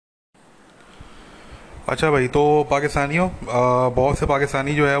अच्छा भाई, तो पाकिस्तानियों बहुत से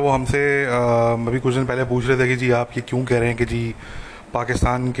पाकिस्तानी जो है वो हमसे अभी कुछ दिन पहले पूछ रहे थे कि जी आप ये क्यों कह रहे हैं कि जी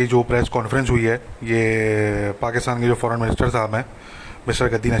पाकिस्तान की जो प्रेस कॉन्फ्रेंस हुई है, ये पाकिस्तान के जो फॉरेन मिनिस्टर साहब हैं, मिस्टर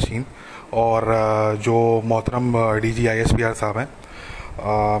गद्दी नशीन, और जो मोहतरम DGISPR साहब हैं,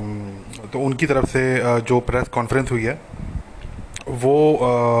 तो उनकी तरफ से जो प्रेस कॉन्फ्रेंस हुई है वो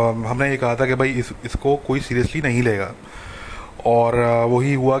हमने ये कहा था कि भाई इसको कोई सीरियसली नहीं लेगा। और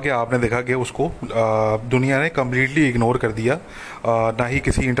वही हुआ कि आपने देखा कि उसको दुनिया ने कम्प्लीटली इग्नोर कर दिया। ना ही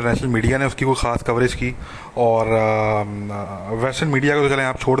किसी इंटरनेशनल मीडिया ने उसकी कोई ख़ास कवरेज की। और वेस्टर्न मीडिया को तो चलें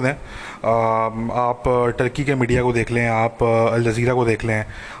आप छोड़ दें, आप टर्की के मीडिया को देख लें, आप अल जज़ीरा को देख लें,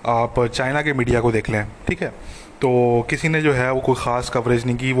 आप चाइना के मीडिया को देख लें, ठीक है। तो किसी ने जो है वो कोई ख़ास कवरेज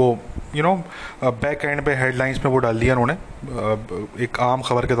नहीं की। वो बैक एंड पे हेडलाइंस में वो डाल दिया उन्होंने, एक आम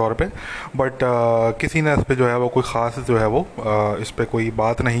खबर के तौर पे। बट किसी ने इस पे जो है वो कोई ख़ास जो है वो इस पे कोई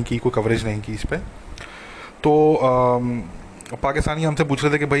बात नहीं की, कोई कवरेज नहीं की इस पे। तो पाकिस्तानी हमसे पूछ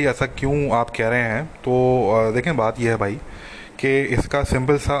रहे थे कि भाई ऐसा क्यों आप कह रहे हैं। तो देखें, बात यह है भाई कि इसका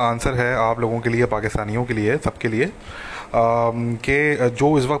सिंपल सा आंसर है आप लोगों के लिए, पाकिस्तानियों के लिए, सबके लिए, कि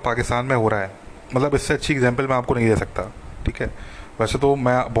जो इस वक्त पाकिस्तान में हो रहा है, मतलब इससे अच्छी एग्जांपल मैं आपको नहीं दे सकता, ठीक है। वैसे तो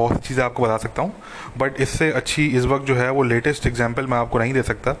मैं बहुत सी चीज़ें आपको बता सकता हूँ, बट इससे अच्छी इस वक्त जो है वो लेटेस्ट एग्जांपल मैं आपको नहीं दे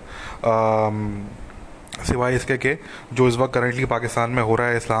सकता, सिवाय इसके कि जो इस वक्त करेंटली पाकिस्तान में हो रहा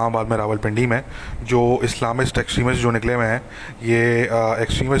है, इस्लामाबाद में, रावलपिंडी में, जो इस्लामिस्ट एक्सट्रीमिस्ट जो निकले हुए हैं, ये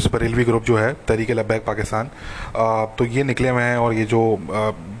एक्सट्रीमिस्ट बरेलवी ग्रुप जो है, तहरीक लब्बैक पाकिस्तान, तो ये निकले हुए हैं। और ये जो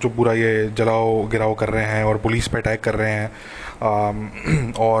पूरा ये जलाओ गिराओ कर रहे हैं और पुलिस पे अटैक कर रहे हैं।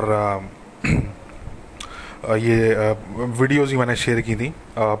 और ये वीडियोज़ ही मैंने शेयर की थी।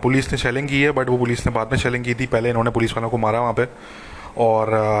 पुलिस ने शेलिंग की है, बट वो पुलिस ने बाद में शेलिंग की थी, पहले इन्होंने पुलिस वालों को मारा वहाँ पे, और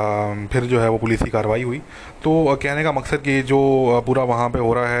फिर जो है वो पुलिस की कार्रवाई हुई। तो कहने का मकसद कि जो पूरा वहाँ पे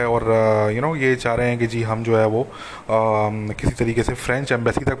हो रहा है, और ये चाह रहे हैं कि जी हम जो है वो किसी तरीके से फ्रेंच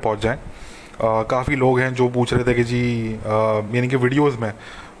एम्बेसी तक पहुँच जाएँ। काफ़ी लोग हैं जो पूछ रहे थे कि जी यानी कि वीडियोज़ में,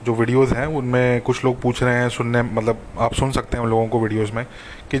 जो वीडियोज़ हैं उनमें कुछ लोग पूछ रहे हैं, सुनने मतलब आप सुन सकते हैं उन लोगों को वीडियोज़ में,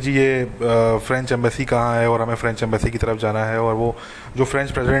 कि जी ये फ्रेंच एम्बेसी कहाँ है और हमें फ्रेंच एम्बेसी की तरफ जाना है, और वो जो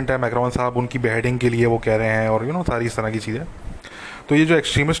फ्रेंच प्रेसिडेंट है मैक्रोन साहब, उनकी बेहेडिंग के लिए वो कह रहे हैं, और सारी इस तरह की चीज़ें। तो ये जो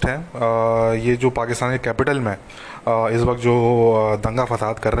एक्सट्रीमिस्ट हैं, ये जो पाकिस्तान के कैपिटल में इस वक्त जो दंगा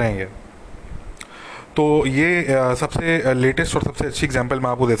फसाद कर रहे हैं, ये तो ये सबसे लेटेस्ट और सबसे अच्छी एग्जांपल मैं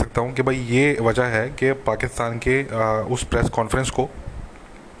आपको दे सकता हूँ कि भाई ये वजह है कि पाकिस्तान के उस प्रेस कॉन्फ्रेंस को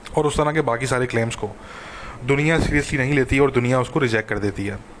और उस तरह के बाकी सारे क्लेम्स को दुनिया सीरियसली नहीं लेती और दुनिया उसको रिजेक्ट कर देती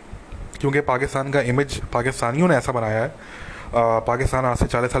है। क्योंकि पाकिस्तान का इमेज पाकिस्तानियों ने ऐसा बनाया है। पाकिस्तान आज से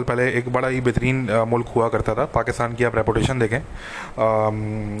 40 साल पहले एक बड़ा ही बेहतरीन मुल्क हुआ करता था। पाकिस्तान की आप रेपुटेशन देखें,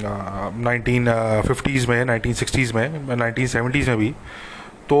 1950s में, 1960s में, 1970s में भी,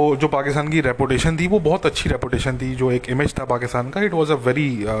 तो जो पाकिस्तान की रेपुटेशन थी वो बहुत अच्छी रेपुटेशन थी। जो एक इमेज था पाकिस्तान का, it was a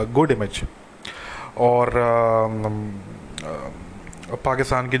very good image. और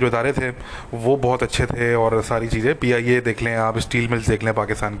पाकिस्तान के जो इदारे थे वो बहुत अच्छे थे, और सारी चीज़ें, PIA देख लें आप, स्टील मिल्स देख लें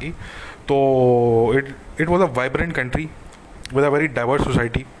पाकिस्तान की। तो it it was a vibrant country with a very diverse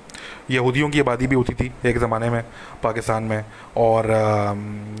society. यहूदियों की आबादी भी होती थी एक ज़माने में पाकिस्तान में, और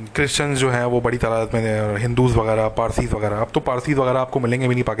क्रिश्चियंस जो हैं वो बड़ी तादाद में, हिंदूज़ वगैरह, पारसीज़ वगैरह। अब तो पारसीज़ वगैरह आपको मिलेंगे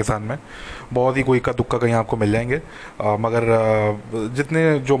भी नहीं पाकिस्तान में, बहुत ही कोई इक्का दुक्का कहीं आपको मिल जाएंगे। मगर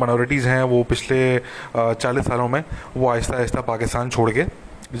जितने जो माइनॉरिटीज़ हैं वो पिछले 40 सालों में वो आहिस्ता आहिस्ता पाकिस्तान छोड़ के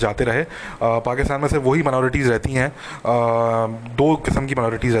जाते रहे। पाकिस्तान में से वही माइनॉरिटीज़ रहती हैं, दो किस्म की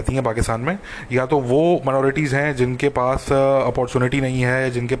माइनॉरिटीज़ रहती हैं पाकिस्तान में। या तो वो माइनॉरिटीज़ हैं जिनके पास अपॉर्चुनिटी नहीं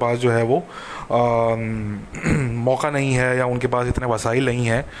है, जिनके पास जो है वो मौका नहीं है, या उनके पास इतने वसाइल नहीं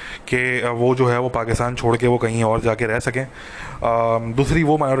हैं कि वो जो है वो पाकिस्तान छोड़ के वो कहीं और जाके रह सकें। दूसरी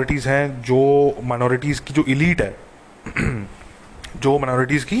वो माइनॉरिटीज़ हैं जो माइनॉरिटीज़ की जो इलीट है जो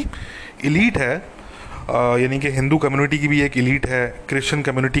माइनॉरिटीज़ की इलीट है, यानी कि हिंदू कम्युनिटी की भी एक इलीट है, क्रिश्चियन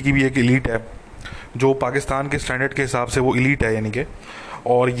कम्युनिटी की भी एक इलीट है, जो पाकिस्तान के स्टैंडर्ड के हिसाब से वो इलीट है, यानी कि।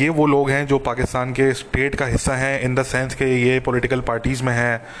 और ये वो लोग हैं जो पाकिस्तान के स्टेट का हिस्सा हैं, इन द सेंस के ये पॉलिटिकल पार्टीज़ में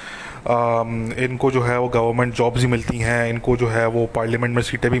हैं, इनको जो है वो गवर्नमेंट जॉब्स ही मिलती हैं, इनको जो है वो पार्लियामेंट में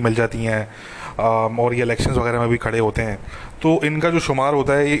सीटें भी मिल जाती हैं, और ये इलेक्शंस वगैरह में भी खड़े होते हैं। तो इनका जो शुमार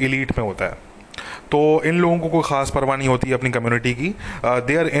होता है ये इलीट में होता है। तो इन लोगों को कोई ख़ास परवाह नहीं होती अपनी कम्युनिटी की।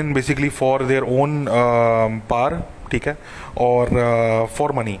 They are in basically for their own par, ठीक है, और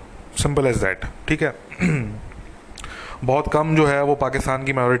for money, simple as that, ठीक है। बहुत कम जो है वो पाकिस्तान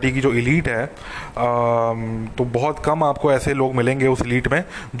की माइनॉरिटी की जो इलीट है, तो बहुत कम आपको ऐसे लोग मिलेंगे उस इलीट में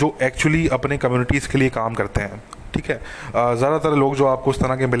जो एक्चुअली अपने कम्युनिटीज़ के लिए काम करते हैं। ठीक है। ज़्यादातर लोग जो आपको इस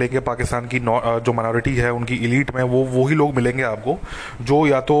तरह के मिलेंगे पाकिस्तान की जो माइनॉरिटी है उनकी इलीट में, वो ही लोग मिलेंगे आपको जो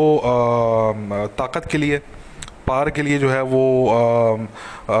या तो ताकत के लिए, पार के लिए जो है वो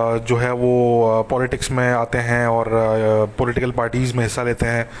जो है वो पॉलिटिक्स में आते हैं और पॉलिटिकल पार्टीज़ में हिस्सा लेते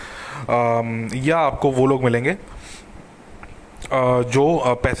हैं, या आपको वो लोग मिलेंगे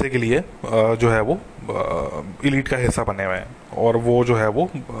जो पैसे के लिए जो है वो इलीट का हिस्सा बने हुए हैं, और वो जो है वो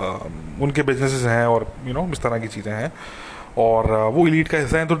उनके बिजनेसेस हैं और इस तरह की चीज़ें हैं, और वो इलीट का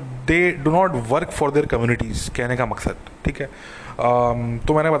हिस्सा हैं, तो they do not work for their communities, कहने का मकसद। ठीक है।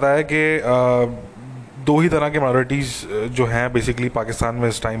 तो मैंने बताया कि दो ही तरह के माइनॉरिटीज़ जो हैं बेसिकली पाकिस्तान में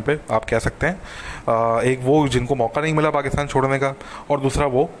इस टाइम पे आप कह सकते हैं। एक वो जिनको मौका नहीं मिला पाकिस्तान छोड़ने का, और दूसरा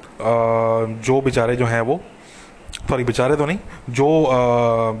वो जो बेचारे जो हैं वो, सॉरी बेचारे तो नहीं,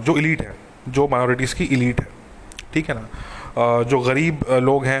 जो इलीट है, जो माइनॉरिटीज़ की इलीट है, ठीक है ना। जो गरीब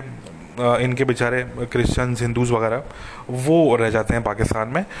लोग हैं, इनके बेचारे क्रिश्चियंस, हिंदूज़ वगैरह, वो रह जाते हैं पाकिस्तान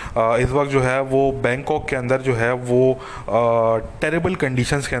में। इस वक्त जो है वो बैंकॉक के अंदर जो है वो टेरेबल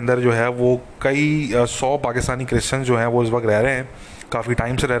कंडीशंस के अंदर जो है वो कई 100 पाकिस्तानी क्रिश्चियन जो हैं वो इस वक्त रह रहे हैं, काफ़ी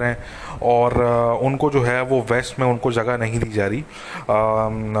टाइम से रह रहे हैं, और उनको जो है वो वेस्ट में उनको जगह नहीं दी जा रही।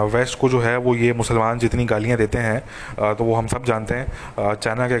 वेस्ट को जो है वो ये मुसलमान जितनी गालियाँ देते हैं तो वो हम सब जानते हैं।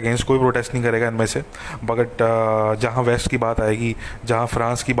 चाइना के अगेंस्ट कोई प्रोटेस्ट नहीं करेगा इनमें से, बट जहाँ वेस्ट की बात आएगी, जहाँ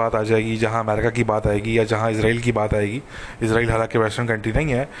फ्रांस की बात आ जाएगी, जहाँ अमेरिका की बात आएगी, या जहाँ इसराइल की बात आएगी, इसराइल हालांकि वेस्टर्न कंट्री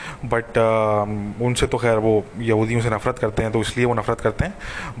नहीं है, बट उनसे तो खैर वो यहूदियों से नफ़रत करते हैं तो इसलिए वो नफ़रत करते हैं,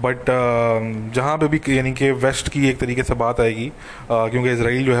 बट जहाँ पे भी यानी कि वेस्ट की एक तरीके से बात आएगी, क्योंकि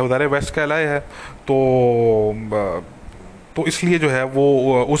इसराइल जो है उधर वेस्ट का एलाय है, तो इसलिए जो है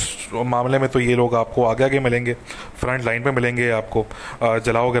वो उस मामले में तो ये लोग आपको आगे आगे मिलेंगे, फ्रंट लाइन पे मिलेंगे आपको,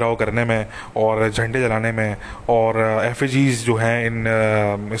 जलाओ गिराओ करने में और झंडे जलाने में, और एफएजीज जो हैं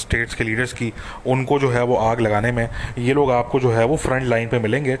इन स्टेट्स के लीडर्स की, उनको जो है वो आग लगाने में, ये लोग आपको जो है वो फ्रंट लाइन पे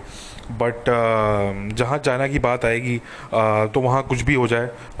मिलेंगे। बट जहाँ चाइना की बात आएगी तो वहाँ कुछ भी हो जाए,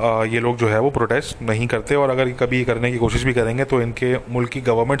 ये लोग जो है वो प्रोटेस्ट नहीं करते, और अगर कभी करने की कोशिश भी करेंगे तो इनके मुल्क की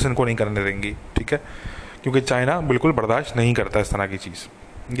गवर्नमेंट्स इनको नहीं करने देंगी। ठीक है, क्योंकि चाइना बिल्कुल बर्दाश्त नहीं करता इस तरह की चीज़।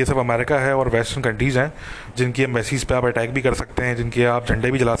 ये सब अमेरिका है और वेस्टर्न कंट्रीज़ हैं जिनकी एम्बेसीज़ पे आप अटैक भी कर सकते हैं, जिनके आप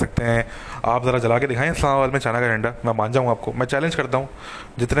झंडे भी जला सकते हैं। आप ज़रा जला के दिखाएं इस्लामाबाद में चाइना का झंडा, मैं मान जाऊँ आपको, मैं चैलेंज करता हूँ।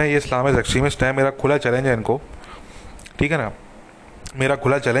 जितने ये इस्लामिक एक्सट्रीमिस्ट हैं, मेरा खुला चैलेंज है इनको, ठीक है ना, मेरा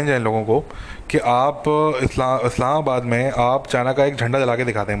खुला चैलेंज है इन लोगों को कि आप इस्लामाबाद में आप चाइना का एक झंडा जला के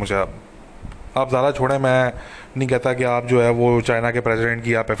दिखाते हैं मुझे। आप ज़्यादा छोड़ें, मैं नहीं कहता कि आप जो है वो चाइना के प्रेसिडेंट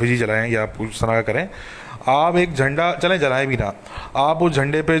की आप एफएजी जलाएं या आप उस तरह का करें। आप एक झंडा चलें जलाएं भी ना, आप उस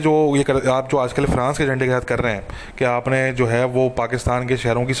झंडे पे जो आप जो आजकल फ्रांस के झंडे के साथ कर रहे हैं कि आपने जो है वो पाकिस्तान के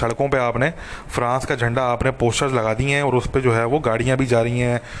शहरों की सड़कों पे आपने फ्रांस का झंडा आपने पोस्टर्स लगा दिए हैं, और उस पर जो है वो गाड़ियाँ भी जा रही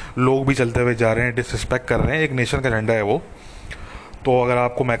हैं, लोग भी चलते हुए जा रहे हैं, डिसरिस्पेक्ट कर रहे हैं। एक नेशन का झंडा है वो। तो अगर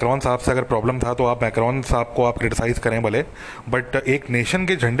आपको मैक्रोन साहब से अगर प्रॉब्लम था तो आप मैक्रोन साहब को आप क्रिटिसाइज़ करें भले, बट एक नेशन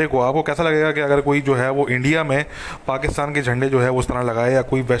के झंडे को आपको कैसा लगेगा कि अगर कोई जो है वो इंडिया में पाकिस्तान के झंडे जो है उस तरह लगाए, या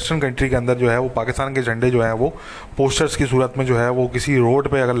कोई वेस्टर्न कंट्री के अंदर जो है वो पाकिस्तान के झंडे जो है वो पोस्टर्स की सूरत में जो है वो किसी रोड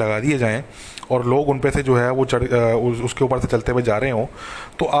पर अगर लगा दिए जाएँ और लोग उन पर से जो है वो उसके ऊपर से चलते हुए जा रहे हों,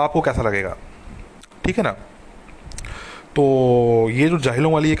 तो आपको कैसा लगेगा? ठीक है ना। तो ये जो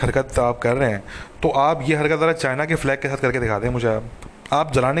जाहिलों वाली एक हरकत आप कर रहे हैं, तो आप ये हरकत ज़रा चाइना के फ्लैग के साथ करके दिखा दें मुझे।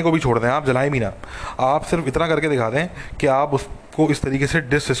 आप जलाने को भी छोड़ दें, आप जलाएं भी ना, आप सिर्फ इतना करके दिखा दें कि आप उसको इस तरीके से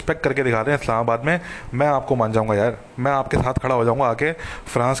डिसरिस्पेक्ट करके दिखा दें इस्लामाबाद में। मैं आपको मान जाऊंगा यार, मैं आपके साथ खड़ा हो जाऊंगा आके,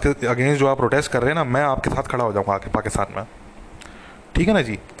 फ्रांस के अगेंस्ट जो आप प्रोटेस्ट कर रहे हैं ना, मैं आपके साथ खड़ा हो जाऊंगा आके पाकिस्तान में। ठीक है ना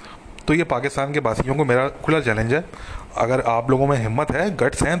जी। तो ये पाकिस्तान के बासियों को मेरा खुला चैलेंज है, अगर आप लोगों में हिम्मत है,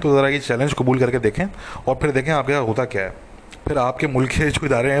 गट्स हैं, तो ज़रा ये चैलेंज कबूल करके देखें और फिर देखें आपके साथ होता क्या है, फिर आपके मुल्क के जो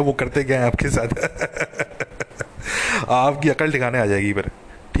इदारे हैं वो करते क्या हैं आपके साथ आपकी अकल ठिकाने आ जाएगी फिर।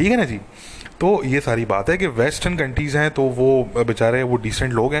 ठीक है ना जी। तो ये सारी बात है कि वेस्टर्न कंट्रीज़ हैं तो वो बेचारे वो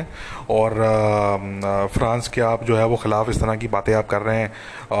डिसेंट लोग हैं, और फ्रांस के आप जो है वो ख़िलाफ़ इस तरह की बातें आप कर रहे हैं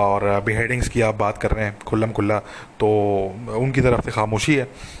और बेहेडिंग्स की आप बात कर रहे हैं खुल्लम खुल्ला, तो उनकी तरफ से खामोशी है।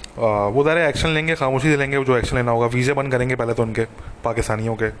 वो ज़रा एक्शन लेंगे, खामोशी से लेंगे जो एक्शन लेना होगा। वीज़े बंद करेंगे पहले तो उनके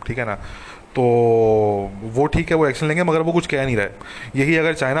पाकिस्तानियों के, ठीक है ना। तो वो ठीक है, वो एक्शन लेंगे, मगर वो कुछ कह नहीं रहे। यही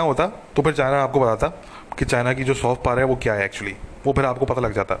अगर चाइना होता तो फिर चाइना आपको बताता कि चाइना की जो सॉफ्ट पावर है वो क्या है एक्चुअली, वो फिर आपको पता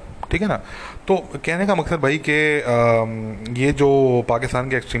लग जाता। ठीक है ना। तो कहने का मकसद भाई कि ये जो पाकिस्तान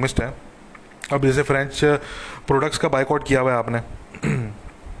के एक्सट्रीमिस्ट हैं, अब जैसे फ्रेंच प्रोडक्ट्स का बाइकआउट किया हुआ है आपने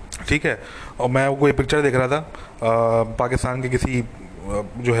ठीक है, और मैं वो एक पिक्चर देख रहा था पाकिस्तान के किसी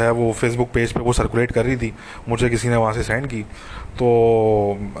जो है वो फेसबुक पेज पे वो सर्कुलेट कर रही थी, मुझे किसी ने वहाँ से सेंड की। तो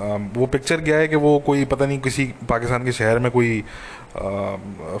वो पिक्चर क्या है कि वो कोई पता नहीं किसी पाकिस्तान के शहर में कोई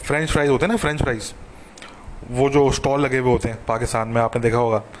फ्रेंच फ्राइज़ होते हैं ना, फ्रेंच फ्राइज़, वो जो स्टॉल लगे हुए होते हैं पाकिस्तान में, आपने देखा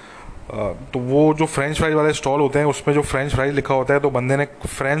होगा। तो वो जो फ्रेंच फ्राइज वाले स्टॉल होते हैं उसमें जो फ्रेंच फ्राइज लिखा होता है, तो बंदे ने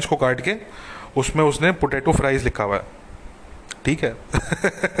फ्रेंच को काट के उसमें उसने पोटैटो फ्राइज लिखा हुआ है, ठीक है।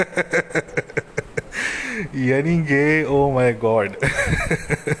 यानी कि ओ माय गॉड।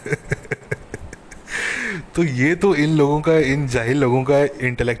 तो ये तो इन लोगों का, इन जाहिल लोगों का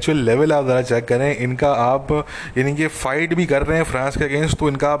इंटेलेक्चुअल लेवल आप ज़रा चेक करें इनका। आप यानी कि फ़ाइट भी कर रहे हैं फ्रांस के अगेंस्ट, तो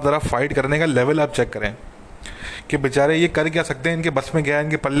इनका आप ज़रा फाइट करने का लेवल आप चेक करें कि बेचारे ये कर क्या सकते हैं, इनके बस में गया,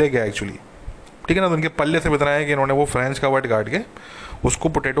 इनके पल्ले गया एक्चुअली, ठीक है ना। तो इनके पल्ले से बताना है कि इन्होंने वो फ्रेंच का वर्ड काट के उसको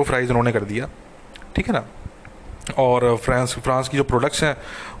पोटैटो फ्राइज इन्होंने कर दिया, ठीक है ना। और फ्रांस फ्रांस की जो प्रोडक्ट्स हैं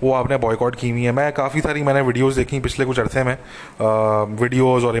वो आपने बॉयकॉट की हुई है। मैं काफ़ी सारी मैंने वीडियोस देखी पिछले कुछ अरसे में,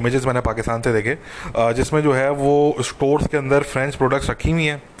 वीडियोस और इमेजेस मैंने पाकिस्तान से देखे, जिसमें जो है वो स्टोर्स के अंदर फ्रेंच प्रोडक्ट्स रखी हुई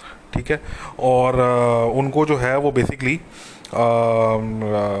हैं, ठीक है। और उनको जो है वो बेसिकली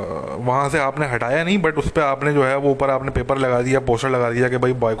वहाँ से आपने हटाया नहीं, बट उस पर आपने जो है वो ऊपर आपने पेपर लगा दिया, पोस्टर लगा दिया कि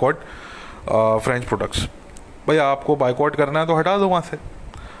भाई बॉयकॉट फ्रेंच प्रोडक्ट्स। भाई आपको बॉयकॉट करना है तो हटा दो वहाँ से,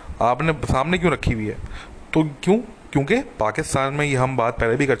 आपने सामने क्यों रखी हुई है? तो क्यों? क्योंकि पाकिस्तान में, ये हम बात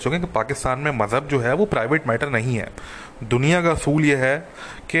पहले भी कर चुके हैं कि पाकिस्तान में मज़हब जो है वो प्राइवेट मैटर नहीं है। दुनिया का असूल ये है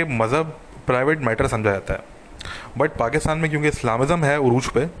कि मज़हब प्राइवेट मैटर समझा जाता है, बट पाकिस्तान में क्योंकि इस्लामिज़म है उरूज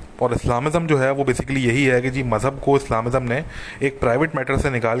पे, और इस्लामिज़म जो है वो बेसिकली यही है कि जी मज़हब को इस्लामिज़म ने एक प्राइवेट मैटर से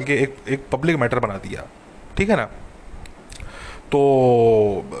निकाल के एक पब्लिक मैटर बना दिया, ठीक है ना। तो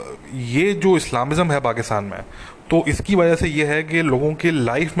ये जो इस्लामिज़म है पाकिस्तान में, तो इसकी वजह से ये है कि लोगों की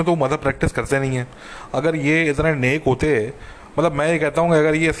लाइफ में तो मज़हब प्रैक्टिस करते नहीं हैं। अगर ये इतना नेक होते, मतलब मैं ये कहता हूँ कि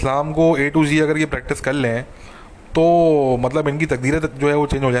अगर ये इस्लाम को A to Z अगर ये प्रैक्टिस कर लें तो मतलब इनकी तकदीरें जो है वो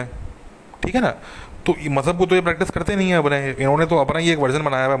चेंज हो जाए, ठीक है ना। तो मज़हब को तो ये प्रैक्टिस करते नहीं है अपने, इन्होंने तो अपना ही एक वर्जन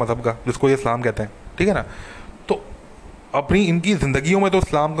बनाया हुआ है मज़हब का जिसको ये इस्लाम कहते हैं, ठीक है ना। तो अपनी इनकी ज़िंदगियों में तो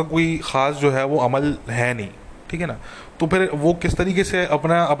इस्लाम का कोई ख़ास जो है वो अमल है नहीं, ठीक है ना। तो फिर वो किस तरीके से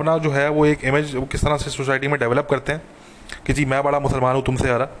अपना अपना जो है वो एक इमेज वो किस तरह से सोसाइटी में डेवलप करते हैं कि जी मैं बड़ा मुसलमान हूँ तुमसे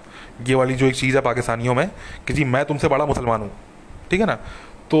ज़्यादा, ये वाली जो एक चीज़ है पाकिस्तानियों में कि जी मैं तुमसे बड़ा मुसलमान हूँ, ठीक है ना।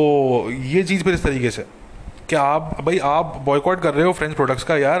 तो ये चीज़ फिर इस तरीके से कि आप भाई आप बॉयकॉट कर रहे हो फ्रेंच प्रोडक्ट्स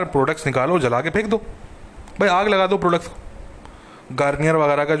का, यार प्रोडक्ट्स निकालो जला के फेंक दो, भाई आग लगा दो प्रोडक्ट्स को। गार्नियर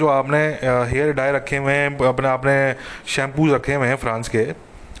वगैरह का जो आपने हेयर डाई रखे हुए हैं, अपने आपने शैम्पूज रखे हुए हैं फ्रांस के,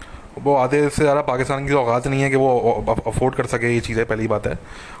 वो आधे से ज़्यादा पाकिस्तान की तो औकात नहीं है कि वो अफोर्ड कर सके, ये चीज़ें पहली बात है।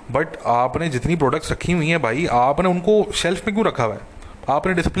 बट आपने जितनी प्रोडक्ट्स रखी हुई हैं भाई, आपने उनको शेल्फ में क्यों रखा हुआ है,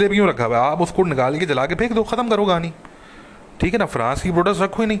 आपने डिस्प्ले पे क्यों रखा हुआ है? आप उसको निकाल के जला के फेंक दो, ख़त्म करो कहानी, ठीक है ना। फ्रांस की प्रोडक्ट्स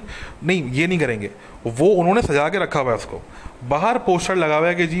रखो ही नहीं, नहीं ये नहीं करेंगे। वो उन्होंने सजा के रखा हुआ है उसको, बाहर पोस्टर लगा हुआ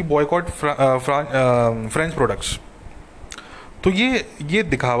है कि जी बॉयकॉट फ्रेंच प्रोडक्ट्स। तो ये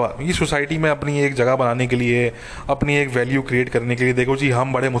दिखावा, ये सोसाइटी में अपनी एक जगह बनाने के लिए, अपनी एक वैल्यू क्रिएट करने के लिए, देखो जी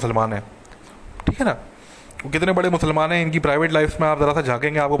हम बड़े मुसलमान हैं, ठीक है ना। वो कितने बड़े मुसलमान हैं, इनकी प्राइवेट लाइफ में आप ज़रा सा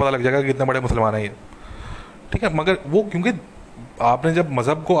झांकेंगे आपको पता लग जाएगा कि कितने बड़े मुसलमान हैं ये, ठीक है। मगर वो क्योंकि आपने जब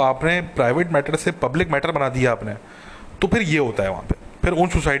मज़हब को आपने प्राइवेट मैटर से पब्लिक मैटर बना दिया आपने, तो फिर ये होता है वहाँ पे। फिर उन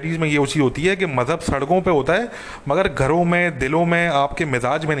सोसाइटीज़ में ये चीज़ होती है कि मज़हब सड़कों पे होता है मगर घरों में, दिलों में, आपके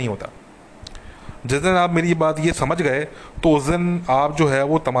मिजाज में नहीं होता। जिस दिन आप मेरी बात ये समझ गए तो उस दिन आप जो है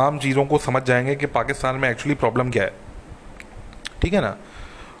वो तमाम चीज़ों को समझ जाएंगे कि पाकिस्तान में एक्चुअली प्रॉब्लम क्या है, ठीक है ना।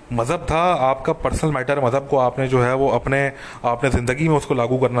 मज़हब था आपका पर्सनल मैटर, मज़हब को आपने जो है वो अपने आपने ज़िंदगी में उसको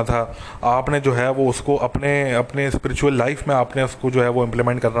लागू करना था, आपने जो है वो उसको अपने अपने स्पिरिचुअल लाइफ में आपने उसको जो है वो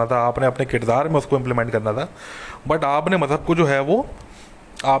इम्प्लीमेंट करना था, आपने अपने किरदार में उसको इम्प्लीमेंट करना था। बट आपने मज़हब को जो है वो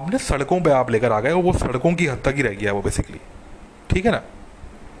आपने सड़कों पे आप लेकर आ गए, वो सड़कों की हद तक ही रह गया वो बेसिकली, ठीक है ना।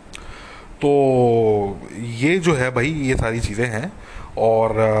 तो ये जो है भाई ये सारी चीज़ें हैं।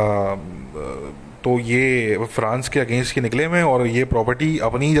 और तो ये फ्रांस के अगेंस्ट के निकले हुए हैं और ये प्रॉपर्टी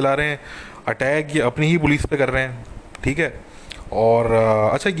अपनी ही जला रहे हैं, अटैक ये अपनी ही पुलिस पे कर रहे हैं, ठीक है। और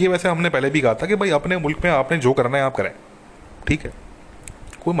अच्छा ये वैसे हमने पहले भी कहा था कि भाई अपने मुल्क में आपने जो करना है आप करें, ठीक है,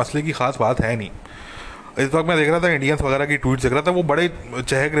 कोई मसले की ख़ास बात है नहीं। इस वक्त मैं देख रहा था इंडियंस वगैरह की ट्वीट देख रहा था, वो बड़े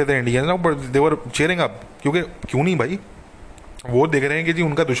चहक रहे थे इंडियंस ना, बट देवर चेयरिंग अप, क्योंकि क्यों नहीं भाई, वो देख रहे हैं कि जी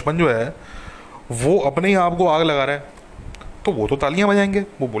उनका दुश्मन जो है वो अपने ही आप को आग लगा रहा है, तो वो तो तालियां बजाएंगे,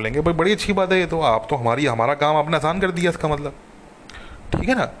 वो बोलेंगे भाई बड़ी अच्छी बात है ये तो, आप तो हमारा काम आपने आसान कर दिया इसका मतलब, ठीक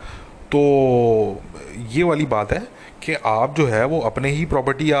है ना। तो ये वाली बात है कि आप जो है वो अपने ही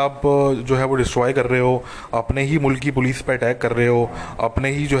प्रॉपर्टी आप जो है वो डिस्ट्रॉय कर रहे हो, अपने ही मुल्क की पुलिस पे अटैक कर रहे हो, अपने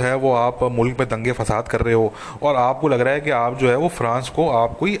ही जो है वो आप मुल्क में दंगे फसाद कर रहे हो, और आपको लग रहा है कि आप जो है वो फ्रांस को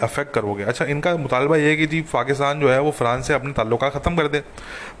आप कोई अफेक्ट करोगे। अच्छा इनका मुतालबा ये है कि जी पाकिस्तान जो है वो फ्रांस से अपने ताल्लुका ख़त्म कर दे।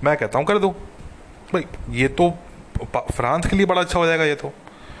 मैं कहता हूँ कर दो भाई, ये तो फ्रांस के लिए बड़ा अच्छा हो जाएगा ये तो,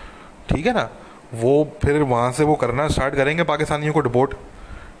 ठीक है ना। वो फिर वहाँ से वो करना स्टार्ट करेंगे पाकिस्तानियों को डिपोर्ट,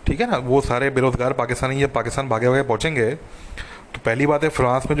 ठीक है ना, वो सारे बेरोजगार पाकिस्तानी जब पाकिस्तान भागे भागे पहुंचेंगे तो पहली बात है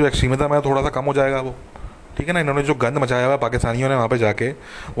फ्रांस में जो एक्सट्रीमिज्म है थोड़ा सा कम हो जाएगा वो। ठीक है ना, इन्होंने जो गंद मचाया हुआ है पाकिस्तानियों ने वहाँ पे जाके,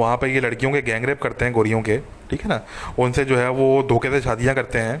 वहाँ पे ये लड़कियों के गैंग रेप करते हैं गोरियों के। ठीक है ना, उनसे जो है वो धोखे से शादियाँ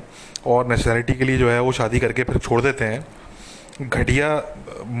करते हैं और नेशनैलिटी के लिए जो है वो शादी करके फिर छोड़ देते हैं। घटिया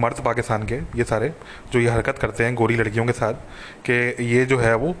मर्द पाकिस्तान के ये सारे जो ये हरकत करते हैं गोरी लड़कियों के साथ, कि ये जो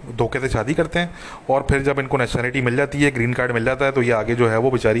है वो धोखे से शादी करते हैं और फिर जब इनको नेशनैलिटी मिल जाती है, ग्रीन कार्ड मिल जाता है, तो ये आगे जो है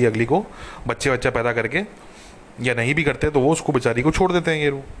वो बेचारी अगली को बच्चा पैदा करके, या नहीं भी करते तो वो उसको बेचारी को छोड़ देते हैं ये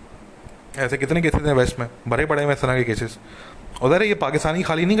लोग। ऐसे कितने केसेस हैं वेस्ट में, भरे पड़े हैं इस तरह के केसेस। उधर ये पाकिस्तानी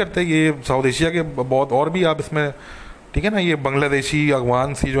खाली नहीं करते, ये साउथ एशिया के बहुत और भी आप इसमें, ठीक है ना, ये बांग्लादेशी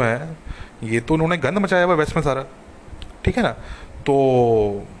अफगान सी जो हैं, ये तो उन्होंने गंद मचाया हुआ वेस्ट में सारा। ठीक है ना, तो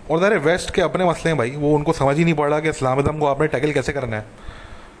और ज़रा वेस्ट के अपने मसले हैं भाई, वो उनको समझ ही नहीं पड़ रहा कि इस्लामिज़म को आपने टैकल कैसे करना है।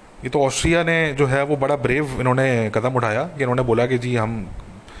 ये तो ऑस्ट्रिया ने जो है वो बड़ा ब्रेव इन्होंने कदम उठाया कि इन्होंने बोला कि जी हम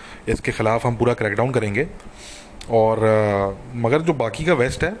इसके ख़िलाफ़ हम पूरा क्रैकडाउन करेंगे। और मगर जो बाकी का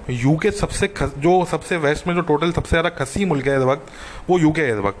वेस्ट है, यूके जो सबसे वेस्ट में जो टोटल सबसे ज़्यादा खसी मुल्क है इस वक्त, वो यूके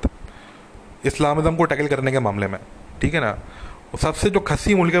है इस वक्त इस्लामिज़म को टैकल करने के मामले में। ठीक है ना, सबसे जो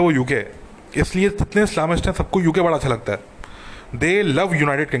खसी मुल्क है वो यूके है। इसलिए जितने इस्लामिस्ट हैं सबको यूके बड़ा अच्छा लगता है। They love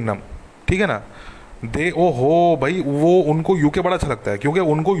United Kingdom. ठीक है ना, दे ओ हो भाई, वो उनको यूके बड़ा अच्छा लगता है क्योंकि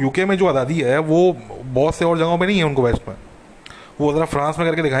उनको यूके में जो आज़ादी है वो बहुत से और जगहों पे नहीं है उनको वेस्ट में। वो ज़रा फ्रांस में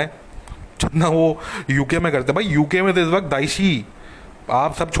करके दिखाएं जितना वो यूके में करते हैं। भाई यूके में तो इस वक्त दाइशी,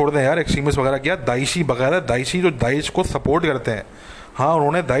 आप सब छोड़ दें यार एक्सट्रीमिस्ट वगैरह, किया दाइशी बगैर दाइशी जो दाइश को सपोर्ट करते हैं। हाँ,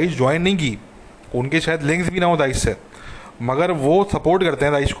 उन्होंने दाइश ज्वाइन नहीं की, उनके शायद लिंक्स भी ना हो दाइश से, मगर वो सपोर्ट करते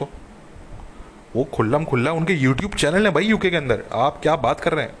हैं दाइश को। वो खुल्लम खुल्ला उनके यूट्यूब चैनल है भाई यूके के अंदर, आप क्या बात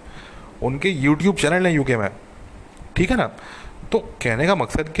कर रहे हैं, उनके यूट्यूब चैनल है यूके में। ठीक है ना, तो कहने का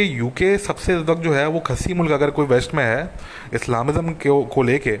मकसद कि यूके सबसे इस वक्त जो है वो खसी मुल्क अगर कोई वेस्ट में है इस्लामिज़म को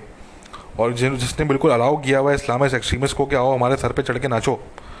लेके, और जिसने बिल्कुल अलाउ किया हुआ है इस्लामिस्ट एक्सट्रीमिस्ट को कि आओ हमारे सर पे चढ़ के नाचो,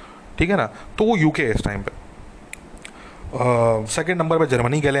 ठीक है ना, तो वो यूके है इस टाइम पे। सेकंड नंबर पे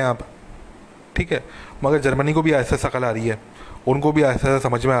जर्मनी कह लें आप। ठीक है, मगर जर्मनी को भी ऐसा शकल आ रही है, उनको भी ऐसा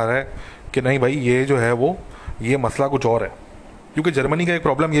समझ में आ रहा है कि नहीं भाई ये जो है वो ये मसला कुछ और है। क्योंकि जर्मनी का एक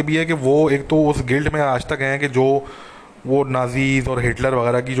प्रॉब्लम ये भी है कि वो एक तो उस गिल्ट में आज तक हैं कि जो वो नाजीज़ और हिटलर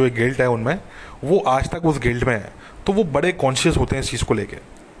वगैरह की जो एक गिल्ट है उनमें, वो आज तक उस गिल्ट में है, तो वो बड़े कॉन्शियस होते हैं इस चीज़ को लेके।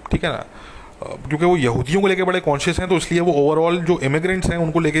 ठीक है ना, क्योंकि वो यहूदियों को लेके बड़े कॉन्शियस हैं, तो इसलिए वो ओवरऑल जो इमिग्रेंट्स हैं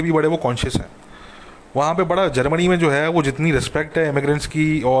उनको लेके भी बड़े वो कॉन्शियस हैं। वहाँ पे बड़ा जर्मनी में जो है वो जितनी रिस्पेक्ट है इमिग्रेंट्स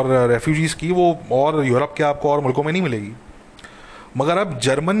की और रेफ्यूजीज़ की, वो और यूरोप के आपको और मुल्कों में नहीं मिलेगी। मगर अब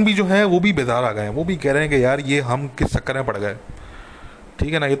जर्मन भी जो है वो भी बेजार आ गए हैं, वो भी कह रहे हैं कि यार ये हम किस चक्कर में पड़ गए।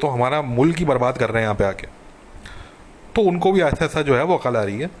 ठीक है ना, ये तो हमारा मुल्क ही बर्बाद कर रहे हैं यहाँ पे आके। तो उनको भी ऐसा ऐसा जो है वो अकल आ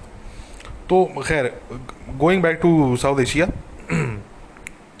रही है। तो खैर, going back to south Asia,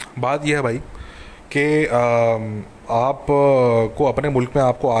 बात यह है भाई कि आप को अपने मुल्क में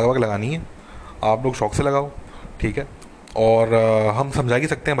आपको आग वाग लगानी है, आप लोग शौक से लगाओ। ठीक है, और हम समझा ही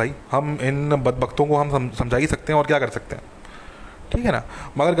सकते हैं भाई, हम इन बदबख्तों को हम समझा ही सकते हैं, और क्या कर सकते हैं। ठीक है ना,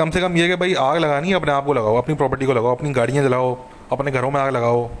 मगर कम से कम ये कि भाई आग लगानी है अपने आप को लगाओ, अपनी प्रॉपर्टी को लगाओ, अपनी गाड़ियाँ जलाओ, अपने घरों में आग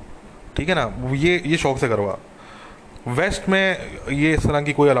लगाओ। ठीक है ना, ये शौक से करो आप। वेस्ट में ये इस तरह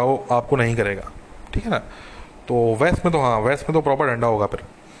की कोई अलाउ आपको नहीं करेगा। ठीक है ना, तो वेस्ट में तो हाँ, वेस्ट में तो प्रॉपर डंडा होगा फिर।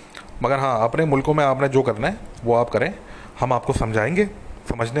 मगर हाँ, अपने मुल्कों में आपने जो करना है वो आप करें, हम आपको समझाएंगे,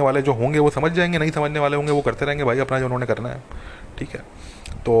 समझने वाले जो होंगे वो समझ जाएंगे, नहीं समझने वाले होंगे वो करते रहेंगे भाई अपना जो उन्होंने करना है। ठीक है,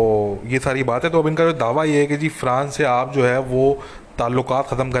 तो ये सारी बात है। तो अब इनका जो दावा ये है कि जी फ्रांस से आप जो है वो ताल्लुकात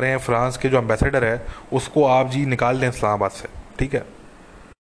ख़त्म करें, फ्रांस के जो एम्बेसडर है उसको आप जी निकाल दें इस्लामाबाद से। ठीक है,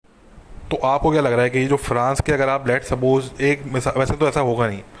 तो आपको क्या लग रहा है कि ये जो फ्रांस के, अगर आप लेट सपोज एक वैसे तो ऐसा होगा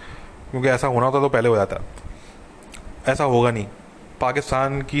नहीं, क्योंकि ऐसा होना होता तो पहले हो जाता, ऐसा होगा नहीं।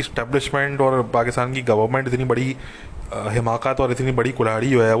 पाकिस्तान की इस्टेब्लिशमेंट और पाकिस्तान की गवर्नमेंट इतनी बड़ी हिमाकत और इतनी बड़ी कुल्हाड़ी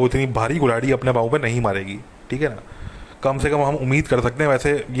जो है वो इतनी भारी कुल्हाड़ी अपने पाँव पे नहीं मारेगी। ठीक है ना, कम से कम हम उम्मीद कर सकते हैं।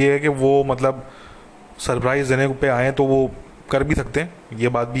 वैसे ये है कि वो मतलब सरप्राइज़ देने पे आए तो वो कर भी सकते हैं, ये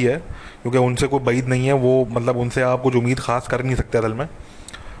बात भी है, क्योंकि उनसे कोई बैद नहीं है, वो मतलब उनसे आप कुछ उम्मीद ख़ास कर नहीं सकते असल में।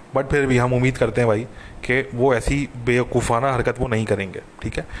 बट फिर भी हम उम्मीद करते हैं भाई कि वो ऐसी बेवकूफ़ाना हरकत वो नहीं करेंगे।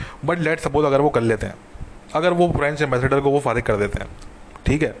 ठीक है, बट लेट सपोज अगर वो कर लेते हैं, अगर वो फ्रेंच एम्बेसडर को वो फारिग कर देते हैं,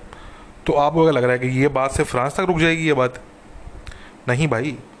 ठीक है, तो आपको क्या लग रहा है कि ये बात से फ्रांस तक रुक जाएगी ये बात? नहीं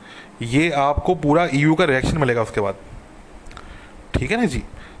भाई, ये आपको पूरा ईयू का रिएक्शन मिलेगा उसके बाद। ठीक है ना जी,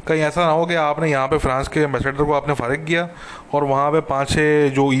 कहीं ऐसा ना हो कि आपने यहाँ पे फ्रांस के एम्बेसडर को आपने फारिग किया और वहाँ पे 5-6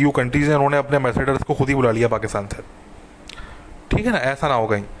 जो ईयू कंट्रीज़ हैं उन्होंने अपने एम्बेसडर्स को खुद ही बुला लिया पाकिस्तान से। ठीक है ना, ऐसा ना हो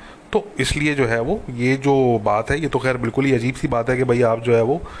कहीं। तो इसलिए जो है वो ये जो बात है, ये तो खैर बिल्कुल ही अजीब सी बात है कि भाई आप जो है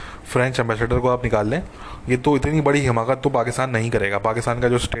वो फ्रेंच एम्बेसडर को आप निकाल लें। ये तो इतनी बड़ी हिमाकत तो पाकिस्तान नहीं करेगा, पाकिस्तान का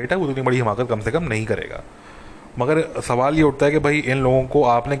जो स्टेट है वो इतनी बड़ी हिमाकत कम से कम नहीं करेगा। मगर सवाल ये उठता है कि भाई इन लोगों को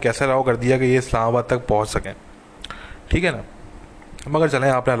आपने कैसे अलाउ कर दिया कि ये इस्लामाबाद तक पहुंच सकें, ठीक है ना। मगर चलें,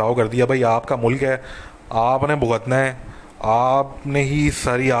 आपने अलाउ कर दिया, भाई आपका मुल्क है, आपने भुगतना है, आपने ही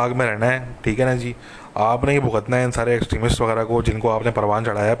सारी आग में रहना है, ठीक है ना जी। आपने ही भुगतना है इन सारे एक्सट्रीमिस्ट वगैरह को जिनको आपने परवान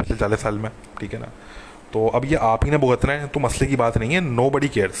चढ़ाया है पिछले 40 साल में, ठीक है ना। तो अब ये आप ही ने भुगतना है, तो मसले की बात नहीं है, नो बडी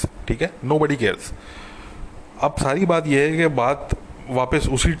केयर्स, ठीक है, नो बडी केयर्स। अब सारी बात यह है कि बात वापस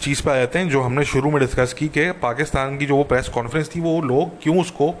उसी चीज़ पे आ जाते हैं जो हमने शुरू में डिस्कस की कि पाकिस्तान की जो वो प्रेस कॉन्फ्रेंस थी, वो लोग क्यों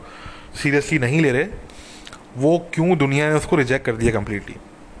उसको सीरियसली नहीं ले रहे, वो क्यों दुनिया ने उसको रिजेक्ट कर दिया कम्प्लीटली।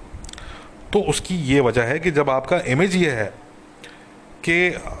 तो उसकी ये वजह है कि जब आपका इमेज ये है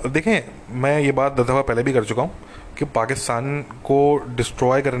कि देखें, मैं ये बात 10 दफ़ा पहले भी कर चुका हूँ कि पाकिस्तान को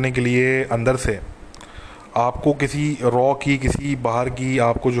डिस्ट्रॉय करने के लिए अंदर से आपको किसी रॉ की, किसी बाहर की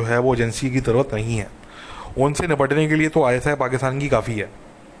आपको जो है वो एजेंसी की ज़रूरत नहीं है। उनसे निपटने के लिए तो आईएसआई पाकिस्तान की काफ़ी है,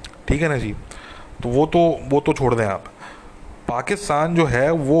 ठीक है ना जी। तो वो तो छोड़ दें आप। पाकिस्तान जो है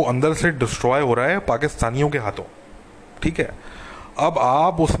वो अंदर से डिस्ट्रॉय हो रहा है पाकिस्तानियों के हाथों, ठीक है। अब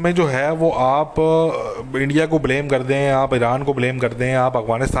आप उसमें जो है वो आप इंडिया को ब्लेम कर दें, आप ईरान को ब्लेम कर दें, आप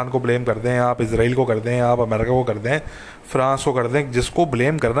अफगानिस्तान को ब्लेम कर दें, आप इसराइल को कर दें, आप अमेरिका को कर दें, फ्रांस को कर दें, जिसको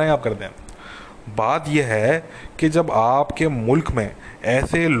ब्लेम करना है आप कर दें। बात यह है कि जब आपके मुल्क में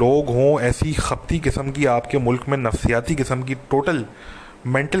ऐसे लोग हों, ऐसी खपती किस्म की आपके मुल्क में नफसियाती किस्म की, टोटल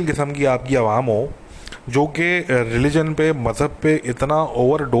मेंटल किस्म की आपकी आवाम हो, जो कि रिलीजन पे, मज़हब पे इतना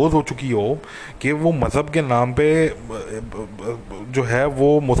ओवरडोज हो चुकी हो कि वो मज़हब के नाम पे जो है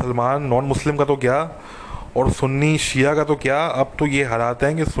वो मुसलमान नॉन मुस्लिम का तो क्या, और सुन्नी शिया का तो क्या, अब तो ये हालात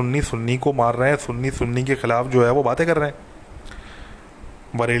हैं कि सुन्नी सुन्नी को मार रहे हैं, सुन्नी सुन्नी के ख़िलाफ़ जो है वो बातें कर रहे हैं।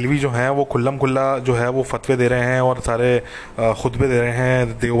 बरेलवी जो हैं वो खुल्लम खुल्ला जो है वो फतवे दे रहे हैं और सारे खुतबे दे रहे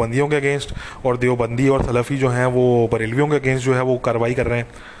हैं देवबंदियों के अगेंस्ट, और देवबंदी और सलफ़ी जो हैं वो बरेलवियों के अगेंस्ट जो है वो कार्रवाई कर रहे हैं।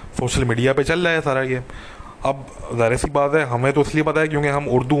 सोशल मीडिया पे चल रहा है सारा ये। अब ज़ाहिर सी बात है, हमें तो इसलिए पता है क्योंकि हम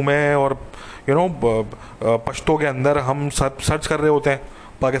उर्दू में और पश्तो के अंदर हम सब सर्च कर रहे होते हैं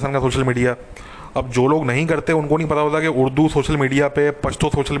पाकिस्तान का सोशल मीडिया। अब जो लोग नहीं करते उनको नहीं पता होता कि उर्दू सोशल मीडिया पे, पश्तो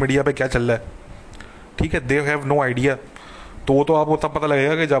सोशल मीडिया पे क्या चल रहा है, ठीक है। They have no idea. तो वो तो आपको तब पता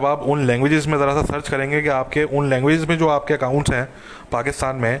लगेगा कि जब आप उन लैंग्वेजेस में ज़रा सा सर्च करेंगे कि आपके उन लैंग्वेजेस में जो आपके अकाउंट्स हैं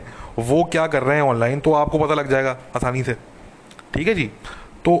पाकिस्तान में वो क्या कर रहे हैं ऑनलाइन, तो आपको पता लग जाएगा आसानी से, ठीक है जी।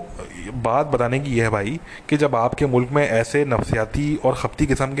 तो बात बताने की यह है भाई कि जब आपके मुल्क में ऐसे नफसियाती और खपती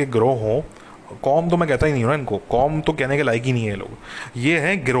किस्म के गिरोह हों, कौम तो मैं कहता ही नहीं हूँ ना इनको, कौम तो कहने के लायक ही नहीं है लोग, ये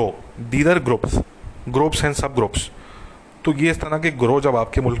हैं गिरोह, दीदर ग्रुप्स, ग्रुप्स एंड सब ग्रुप्स। तो ये इस तरह के गिरोह जब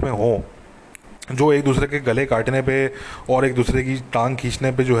आपके मुल्क में हों, जो एक दूसरे के गले काटने पे और एक दूसरे की टांग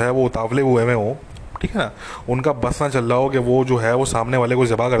खींचने पे जो है वो उतावले हुए में हो, ठीक है ना, उनका बस ना चल रहा हो कि वो जो है वो सामने वाले को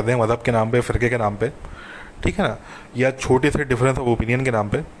ज़बह कर दें मज़हब के नाम पे, फ़िरके के नाम पे, ठीक है ना, या छोटे से डिफरेंस ऑफ ओपिनियन के नाम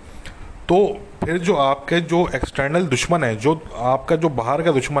पे। तो फिर जो आपके जो एक्सटर्नल दुश्मन है, जो आपका जो बाहर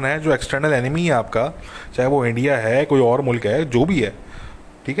का दुश्मन है, जो एक्सटर्नल एनिमी है आपका, चाहे वो इंडिया है, कोई और मुल्क है, जो भी है,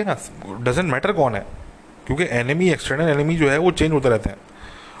 ठीक है ना, डजेंट मैटर कौन है, क्योंकि एनिमी, एक्सटर्नल एनिमी जो है वो चेंज होते रहते हैं।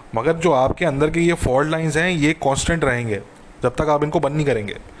 मगर जो आपके अंदर के ये फॉल्ट लाइंस हैं ये कांस्टेंट रहेंगे जब तक आप इनको बंद नहीं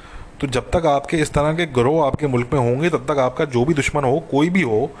करेंगे। तो जब तक आपके इस तरह के ग्रोह आपके मुल्क में होंगे, तब तक आपका जो भी दुश्मन हो, कोई भी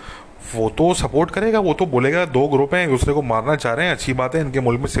हो, वो तो सपोर्ट करेगा, वो तो बोलेगा दो ग्रुप हैं एक दूसरे को मारना चाह रहे हैं, अच्छी बात है, इनके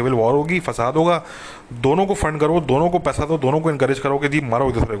मुल्क में सिविल वॉर होगी, फसाद होगा, दोनों को फंड करो, दोनों को पैसा दो, दोनों को इनकरेज करो कि जी मारो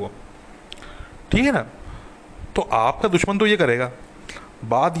एक दूसरे को, ठीक है ना। तो आपका दुश्मन तो ये करेगा।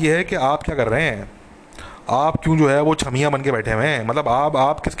 बात यह है कि आप क्या कर रहे हैं, आप क्यों जो है वो छमियाँ बन के बैठे हुए हैं, मतलब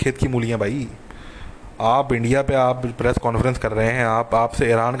आप किस खेत की मूली हैं भाई। आप इंडिया पे आप प्रेस कॉन्फ्रेंस कर रहे हैं, आपसे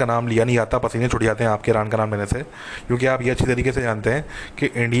ईरान का नाम लिया नहीं जाता, पसीने छुट जाते हैं आपके ईरान का नाम लेने से, क्योंकि आप ये अच्छी तरीके से जानते हैं कि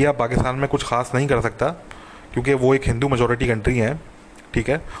इंडिया पाकिस्तान में कुछ खास नहीं कर सकता, क्योंकि वो एक हिंदू मेजॉरिटी कंट्री है, ठीक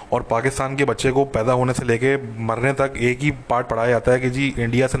है। और पाकिस्तान के बच्चे को पैदा होने से लेके मरने तक एक ही पार्ट पढ़ाया जाता है कि जी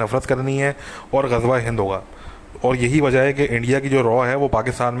इंडिया से नफरत करनी है और ग़ज़वा हिंद होगा। और यही वजह है कि इंडिया की जो रॉ है वो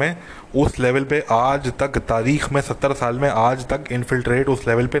पाकिस्तान में उस लेवल पे आज तक, तारीख में 70 साल में आज तक इन्फिल्ट्रेट उस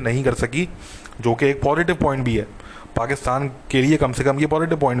लेवल पे नहीं कर सकी, जो कि एक पॉजिटिव पॉइंट भी है पाकिस्तान के लिए, कम से कम ये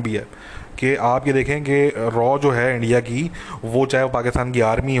पॉजिटिव पॉइंट भी है कि आप ये देखें कि रॉ जो है इंडिया की, वो चाहे पाकिस्तान की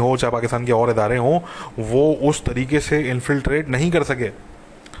आर्मी हो, चाहे पाकिस्तान के और इदारे हों, वो उस तरीके से इन्फिल्ट्रेट नहीं कर सके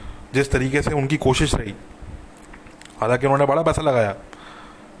जिस तरीके से उनकी कोशिश रही। हालांकि उन्होंने बड़ा पैसा लगाया,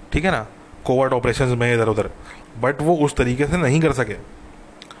 ठीक है ना, कोवर्ट ऑपरेशंस में इधर उधर, बट वो उस तरीके से नहीं कर सके,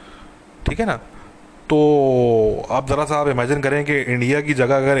 ठीक है ना। तो आप ज़रा सा आप इमेजिन करें कि इंडिया की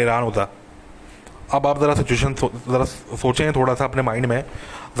जगह अगर ईरान होता, अब आप ज़रा सिचुएशन ज़रा सोचें थोड़ा सा अपने माइंड में,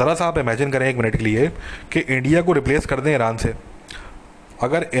 ज़रा सा आप इमेजिन करें एक मिनट के लिए कि इंडिया को रिप्लेस कर दें ईरान से।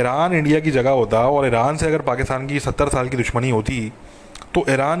 अगर ईरान इंडिया की जगह होता और ईरान से अगर पाकिस्तान की 70 साल की दुश्मनी होती, तो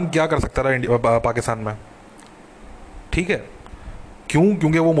ईरान क्या कर सकता था पाकिस्तान में? ठीक है, क्यों?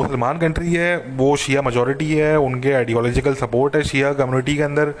 क्योंकि वो मुसलमान कंट्री है, वो शिया मेजॉरिटी है, उनके आइडियोलॉजिकल सपोर्ट है शिया कम्युनिटी के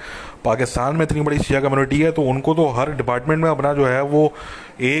अंदर। पाकिस्तान में इतनी बड़ी शिया कम्युनिटी है, तो उनको तो हर डिपार्टमेंट में अपना जो है वो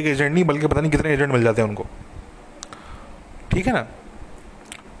एक एजेंट नहीं बल्कि पता नहीं कितने एजेंट मिल जाते हैं उनको। ठीक है ना?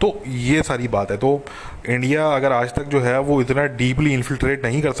 तो ये सारी बात है। तो इंडिया अगर आज तक जो है वो इतना डीपली इन्फिल्ट्रेट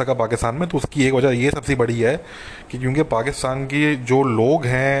नहीं कर सका पाकिस्तान में, तो उसकी एक वजह ये सबसे बड़ी है कि क्योंकि पाकिस्तान के जो लोग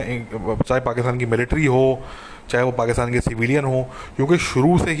हैं, चाहे पाकिस्तान की मिलिट्री हो चाहे वो पाकिस्तान के सिविलियन हो, क्योंकि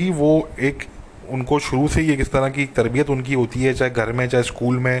शुरू से ही वो एक उनको शुरू से ही एक इस तरह की तरबियत उनकी होती है, चाहे घर में, चाहे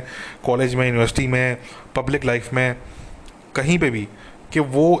स्कूल में, कॉलेज में, यूनिवर्सिटी में, पब्लिक लाइफ में, कहीं पे भी, कि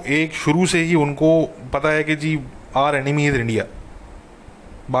वो एक शुरू से ही उनको पता है कि जी आर एनिमी इज़ इंडिया,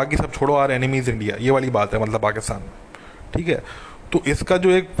 बाकी सब छोड़ो, आर एनिमीज इंडिया, ये वाली बात है मतलब पाकिस्तान में। ठीक है, तो इसका जो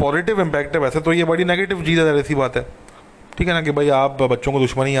एक पॉजिटिव इम्पैक्ट है, वैसे तो ये बड़ी नेगेटिव चीज़ है, ऐसी बात है। ठीक है ना, कि भाई आप बच्चों को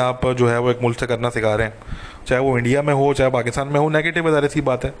दुश्मनी आप जो है वो एक मुल्क से करना सिखा रहे हैं, चाहे वो इंडिया में हो चाहे पाकिस्तान में हो, नेगेटिव है, सी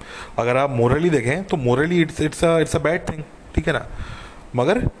बात है। अगर आप मोरली देखें तो Morli it's a bad thing. ठीक है ना,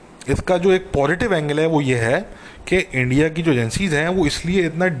 मगर इसका जो एक पॉजिटिव एंगल है वो ये है कि इंडिया की जो एजेंसीज हैं वो इसलिए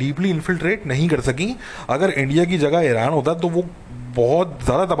इतना डीपली इन्फिल्ट्रेट नहीं कर सकी। अगर इंडिया की जगह ईरान होता तो वो बहुत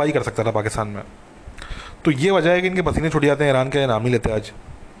ज़्यादा तबाही कर सकता था पाकिस्तान में। तो ये वजह है कि इनके पसीने छुट जाते हैं, ईरान का नाम नहीं लेते आज।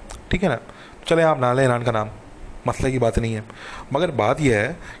 ठीक है ना, चले आप ना लें ईरान का नाम, मसले की बात नहीं है। मगर बात यह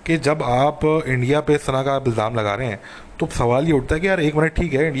है कि जब आप इंडिया पे इस तरह का इल्ज़ाम लगा रहे हैं, तो सवाल ये उठता है कि यार एक मिनट,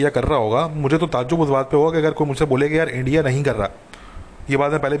 ठीक है इंडिया कर रहा होगा, मुझे तो ताज्जुब उस बात पे होगा कि अगर कोई मुझसे बोले कि यार इंडिया नहीं कर रहा। ये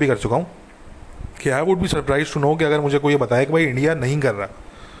बात मैं पहले भी कर चुका हूँ कि I would be surprise to know कि अगर मुझे कोई ये बताया कि भाई इंडिया नहीं कर रहा,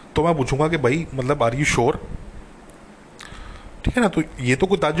 तो मैं पूछूंगा कि भाई मतलब आर यू श्योर? ठीक है ना, तो ये तो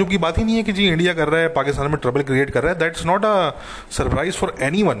कोई ताज्जुब की बात ही नहीं है कि जी इंडिया कर रहा है, पाकिस्तान में ट्रबल क्रिएट कर रहा है। That's not a surprise for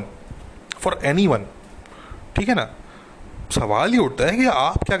any one, for any one. ठीक है ना, सवाल ये उठता है कि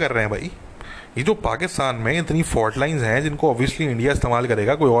आप क्या कर रहे हैं भाई? ये जो पाकिस्तान में इतनी फॉल्ट लाइंस हैं जिनको ऑब्वियसली इंडिया इस्तेमाल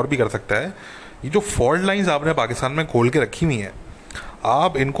करेगा, कोई और भी कर सकता है, ये जो फॉल्ट लाइंस आपने पाकिस्तान में खोल के रखी हुई हैं,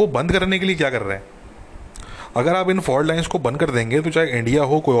 आप इनको बंद करने के लिए क्या कर रहे हैं? अगर आप इन फॉल्ट लाइंस को बंद कर देंगे तो चाहे इंडिया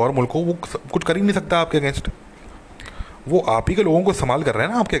हो कोई और मुल्क हो, वो कुछ कर ही नहीं सकता आपके अगेंस्ट। वो आप ही के लोगों को इस्तेमाल कर रहे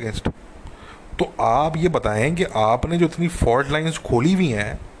हैं ना आपके अगेंस्ट। तो आप ये बताएं कि आपने जो इतनी फॉल्ट लाइंस खोली हुई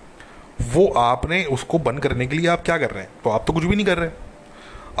हैं, वो आपने उसको बंद करने के लिए आप क्या कर रहे हैं? तो आप तो कुछ भी नहीं कर रहे।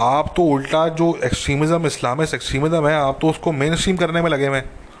 आप तो उल्टा जो एक्सट्रीमिज़म, इस्लामिस्ट एक्सट्रीमिज़म है, आप तो उसको मेन स्ट्रीम करने में लगे हुए हैं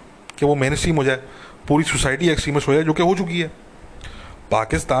कि वो मेन स्ट्रीम हो जाए, पूरी सोसाइटी एक्सट्रीमिस्ट हो जाए, जो कि हो चुकी है।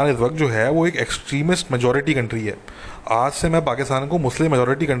 पाकिस्तान इस वक्त जो है वो एक एक्सट्रीमिस्ट मेजॉरिटी कंट्री है। आज से मैं पाकिस्तान को मुस्लिम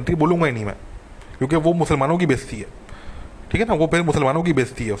मेजॉरिटी कंट्री बोलूँगा ही नहीं मैं, क्योंकि वो मुसलमानों की बेइज्जती है। ठीक है ना, वो फिर मुसलमानों की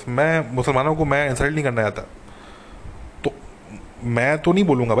बेइज्जती है, मैं मुसलमानों को मैं इंसल्ट नहीं करना चाहता, तो मैं तो नहीं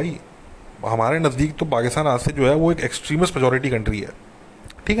बोलूँगा भाई। हमारे नज़दीक तो पाकिस्तान आज से जो है वो एक एक्सट्रीमिस्ट मेजॉरिटी कंट्री है।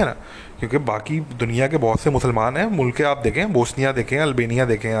 ठीक है ना, क्योंकि बाकी दुनिया के बहुत से मुसलमान हैं, मुल्क आप देखें, बोस्निया देखें, अल्बेनिया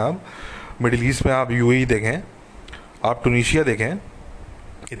देखें, आप मिडिल ईस्ट में आप यूएई देखें, आप टूनीशिया देखें,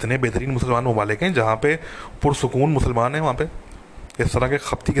 इतने बेहतरीन मुसलमान ममालिक हैं जहाँ पे पुरसुकून मुसलमान हैं। वहाँ पे इस तरह के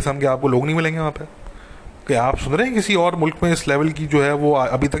खपती किस्म के आपको लोग नहीं मिलेंगे वहाँ पे। कि आप सुन रहे हैं किसी और मुल्क में इस लेवल की जो है वो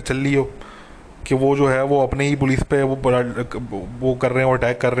अभी तक चल रही हो कि वो जो है वो अपने ही पुलिस पे वो कर रहे हो,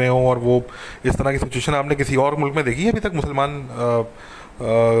 अटैक कर रहे हो, और वो इस तरह की सिचुएशन आपने किसी और मुल्क में देखी है अभी तक मुसलमान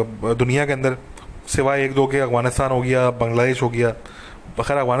दुनिया के अंदर? सिवाय एक दो के, अफगानिस्तान हो गया, बांग्लादेश हो गया।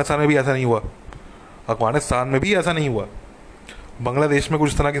 खैर अफगानिस्तान में भी ऐसा नहीं हुआ, अफगानिस्तान में भी ऐसा नहीं हुआ। बांग्लादेश में कुछ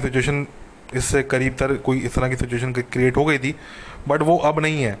इस तरह की सिचुएशन, इससे करीब तर कोई इस तरह की सिचुएशन क्रिएट हो गई थी, बट वो अब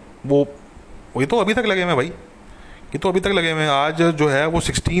नहीं है। वो ये तो अभी तक लगे हुए हैं भाई, ये तो अभी तक लगे हुए हैं। आज जो है वो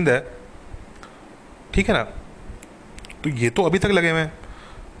 16 है, ठीक है ना, तो ये तो अभी तक लगे हुए हैं।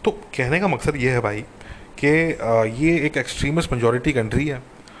 तो कहने का मकसद ये है भाई कि ये एक एक्सट्रीमिस्ट मेजॉरिटी कंट्री है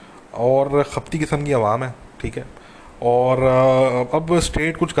और खपती किस्म की आवाम है। ठीक है, और अब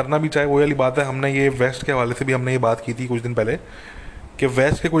स्टेट कुछ करना भी चाहे, वो वाली बात है। हमने ये वेस्ट के हवाले से भी हमने ये बात की थी कुछ दिन पहले कि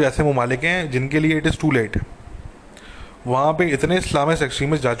वेस्ट के कुछ ऐसे ममालिक हैं जिनके लिए इट इज़ टू लेट। वहाँ पे इतने इस्लामिस्ट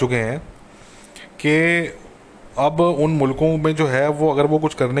एक्सट्रीमिस्ट जा चुके हैं कि अब उन मुल्कों में जो है वो अगर वो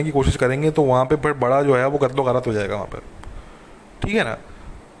कुछ करने की कोशिश करेंगे तो वहाँ पे फिर बड़ा जो है वो कत्लो गारत हो जाएगा वहाँ पर। ठीक है ना,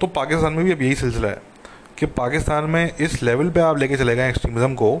 तो पाकिस्तान में भी अब यही सिलसिला है कि पाकिस्तान में इस लेवल पे आप लेके चले गए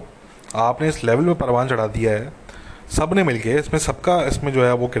एक्सट्रीमिज़म को, आपने इस लेवल पे परवान चढ़ा दिया है। सब ने मिलके, इसमें सबका इसमें जो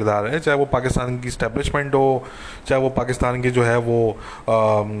है वो किरदार है, चाहे वो पाकिस्तान की इस्टेब्लिशमेंट हो, चाहे वो पाकिस्तान के जो है वो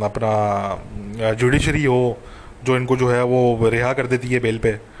अपना जुडिशरी हो जो इनको जो है वो रिहा कर देती है बेल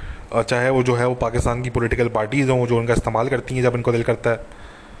पे, चाहे वो जो है वो पाकिस्तान की पॉलिटिकल पार्टीज़ हों जो उनका इस्तेमाल करती हैं जब इनको दिल करता है,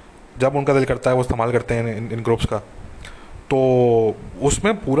 जब उनका दिल करता है वो इस्तेमाल करते हैं इन ग्रुप्स का। तो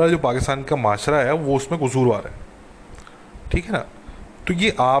उसमें पूरा जो पाकिस्तान का माशरा है वो उसमें कसूरवार है, ठीक है ना। तो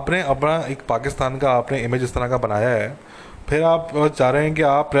ये आपने अपना एक पाकिस्तान का आपने इमेज इस तरह का बनाया है, फिर आप चाह रहे हैं कि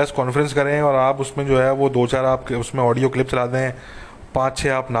आप प्रेस कॉन्फ्रेंस करें और आप उसमें जो है वो दो चार आप उसमें ऑडियो क्लिप चला दें, पाँच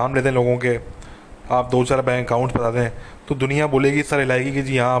छः आप नाम ले दें लोगों के, आप दो चार बैंक अकाउंट बता दें, तो दुनिया बोलेगी सर हिलाएगी कि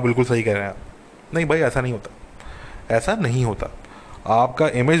जी हाँ बिल्कुल सही कह रहे हैं आप। नहीं भाई, ऐसा नहीं होता, ऐसा नहीं होता। आपका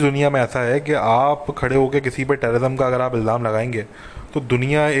इमेज दुनिया में ऐसा है कि आप खड़े होकर किसी पे टेररिज्म का अगर आप इल्ज़ाम लगाएंगे तो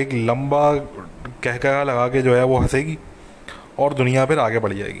दुनिया एक लंबा कहकहा लगा के जो है वो हंसेगी और दुनिया फिर आगे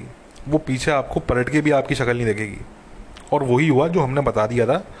बढ़ जाएगी। वो पीछे आपको पलट के भी आपकी शक्ल नहीं देखेगी। और वही हुआ जो हमने बता दिया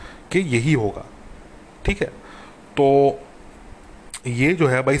था कि यही होगा, ठीक है। तो ये जो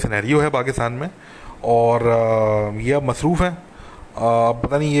है भाई सिनेरियो है पाकिस्तान में, और ये अब मसरूफ़ हैं। अब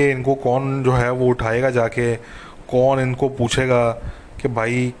पता नहीं ये इनको कौन जो है वो उठाएगा जाके, कौन इनको पूछेगा कि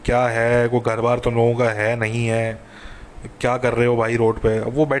भाई क्या है, कोई घर बार तो लोगों का है नहीं है, क्या कर रहे हो भाई रोड पे।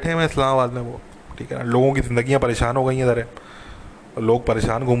 अब वो बैठे हुए हैं इस्लामाबाद में वो, ठीक है ना। लोगों की ज़िंदगियाँ परेशान हो गई हैं इधर, लोग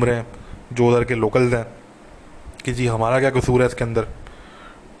परेशान घूम रहे हैं जो उधर के लोकल्स हैं कि जी हमारा क्या कसूर है इसके अंदर,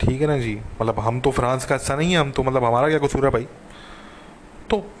 ठीक है ना जी। मतलब हम तो फ्रांस का हिस्सा नहीं है, हम तो मतलब हमारा क्या कसूर है भाई।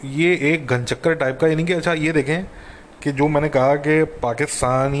 तो ये एक घनचक्कर टाइप का, यानी कि अच्छा ये देखें कि जो मैंने कहा कि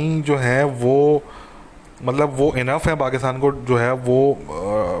पाकिस्तानी जो हैं वो मतलब वो इनफ है पाकिस्तान को जो है वो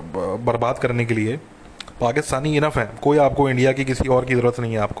बर्बाद करने के लिए। पाकिस्तानी इनफ है, कोई आपको इंडिया की किसी और की ज़रूरत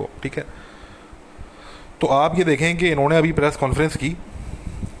नहीं है आपको, ठीक है। तो आप ये देखें कि इन्होंने अभी प्रेस कॉन्फ्रेंस की,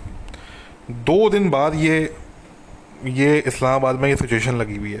 2 दिन बाद ये इस्लामाबाद में ये सिचुएशन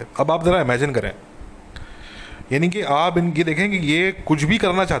लगी हुई है। अब आप ज़रा इमेजिन करें, यानी कि आप ये देखें कि ये कुछ भी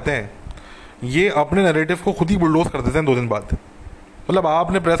करना चाहते हैं, ये अपने नैरेटिव को खुद ही बुलडोज कर देते हैं 2 दिन बाद। मतलब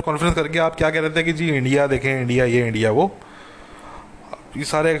आपने प्रेस कॉन्फ्रेंस करके आप क्या कह रहे थे कि जी इंडिया देखें, इंडिया ये इंडिया वो, ये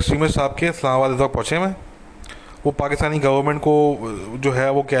सारे एक्सट्रीमिस्ट आपके इस्लामाबाद तक पहुँचे हुए। वो पाकिस्तानी गवर्नमेंट को जो है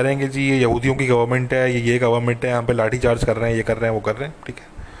वो कह रहे हैं कि जी ये यहूदियों की गवर्नमेंट है, ये गवर्नमेंट है, यहाँ पे लाठी चार्ज कर रहे हैं, ये कर रहे हैं, वो कर रहे हैं, ठीक है।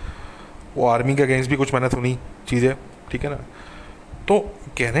 वो आर्मी के अगेंस्ट भी कुछ मैंने सुनी चीज़ें, ठीक है ना। तो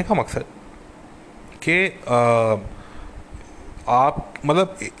कहने का मकसद कि आप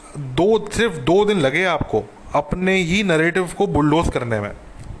मतलब सिर्फ 2 दिन लगे आपको अपने ही नरेटिव को बुलडोज करने में।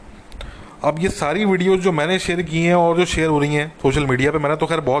 अब ये सारी वीडियोस जो मैंने शेयर की हैं और जो शेयर हो रही हैं सोशल मीडिया पे, मैंने तो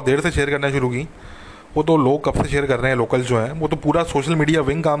खैर बहुत देर से शेयर करना शुरू की, वो तो लोग कब से शेयर कर रहे हैं, लोकल जो हैं वो तो पूरा सोशल मीडिया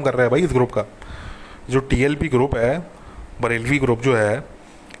विंग काम कर रहा है भाई इस ग्रुप का। जो टीएलपी ग्रुप है, बरेलवी ग्रुप जो है,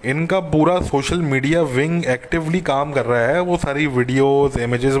 इनका पूरा सोशल मीडिया विंग एक्टिवली काम कर रहा है। वो सारी वीडियोस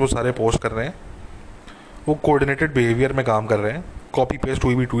इमेजेस वो सारे पोस्ट कर रहे हैं, वो कोऑर्डिनेटेड बिहेवियर में काम कर रहे हैं। कॉपी पेस्ट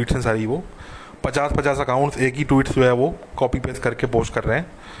हुई भी ट्वीट्स हैं सारी, वो 50-50 अकाउंट्स एक ही ट्वीट्स जो है वो कॉपी पेस्ट करके पोस्ट कर रहे हैं।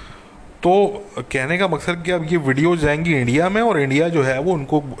 तो कहने का मकसद कि अब ये वीडियोस जाएंगी इंडिया में और इंडिया जो है वो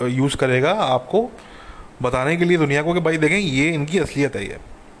उनको यूज़ करेगा आपको बताने के लिए दुनिया को कि भाई देखें ये इनकी असलियत है ये।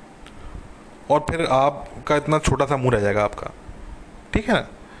 और फिर आपका इतना छोटा सा मुंह रह जाएगा आपका, ठीक है ना,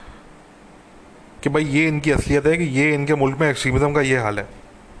 कि भाई ये इनकी असलियत है कि ये इनके मुल्क में एक्सट्रीमिज़म का ये हाल है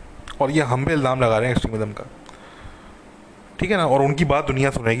और ये हम पे इल्ज़ाम लगा रहे हैं एक्सट्रीमिज़म का, ठीक है ना। और उनकी बात दुनिया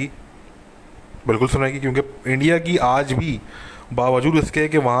सुनेगी, बिल्कुल सुनेगी, क्योंकि इंडिया की आज भी बावजूद इसके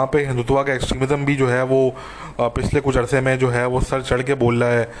कि वहाँ पे हिंदुत्व का एक्सट्रीमिज़म भी जो है वो पिछले कुछ अरसे में जो है वो सर चढ़ के बोल रहा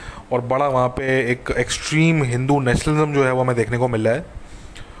है और बड़ा वहाँ पे एक एक्सट्रीम हिंदू नेशनलिज्म जो है वो हमें देखने को मिल रहा है।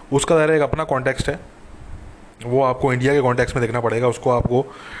 उसका ज़रा एक अपना कॉन्टेक्स्ट है, वो आपको इंडिया के कॉन्टेक्स्ट में देखना पड़ेगा, उसको आपको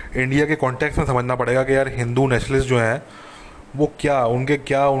इंडिया के कॉन्टेक्स्ट में समझना पड़ेगा कि यार हिंदू नेशनलिस्ट जो हैं वो उनके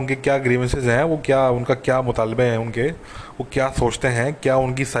क्या ग्रीवेंसेस हैं, वो क्या उनका क्या मुतालबे हैं उनके, वो क्या सोचते हैं, क्या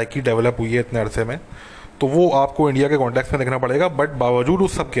उनकी साइकी डेवलप हुई है इतने अरसे में। तो वो आपको इंडिया के कॉन्टेक्स्ट में देखना पड़ेगा। बट बावजूद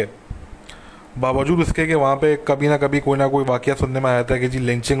उस सब के, बावजूद इसके कि वहाँ पे कभी ना कभी कोई ना कोई वाक़या सुनने में आया था कि जी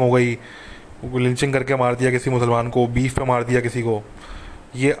लिंचिंग हो गई, लिंचिंग करके मार दिया किसी मुसलमान को, बीफ पे मार दिया किसी को,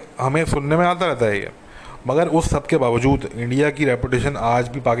 ये हमें सुनने में आता रहता है ये। मगर उस सब के बावजूद इंडिया की रेपुटेशन आज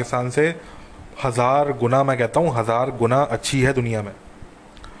भी पाकिस्तान से 1000 गुना, मैं कहता हूँ 1000 गुना अच्छी है दुनिया में,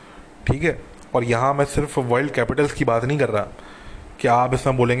 ठीक है। और यहाँ मैं सिर्फ वर्ल्ड कैपिटल्स की बात नहीं कर रहा कि आप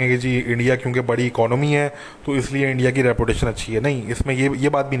इसमें बोलेंगे कि जी इंडिया क्योंकि बड़ी इकोनॉमी है तो इसलिए इंडिया की रेपुटेशन अच्छी है, नहीं, इसमें ये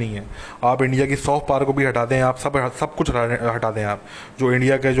बात भी नहीं है। आप इंडिया की सॉफ्ट पावर को भी हटा दें, आप सब कुछ हटा दें, आप जो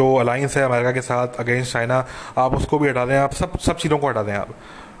इंडिया के जो अलायंस है अमेरिका के साथ अगेंस्ट चाइना, आप उसको भी हटा दें, आप सब चीज़ों को हटा दें, आप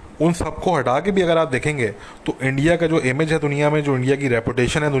उन सबको हटा के भी अगर आप देखेंगे तो इंडिया का जो इमेज है दुनिया में, जो इंडिया की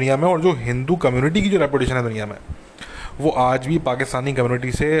रेपुटेशन है दुनिया में, और जो हिंदू कम्युनिटी की जो रेपुटेशन है दुनिया में, वो आज भी पाकिस्तानी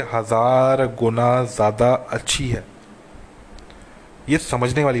कम्युनिटी से 1000 गुना ज़्यादा अच्छी है। ये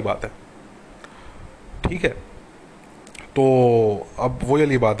समझने वाली बात है, ठीक है। तो अब वो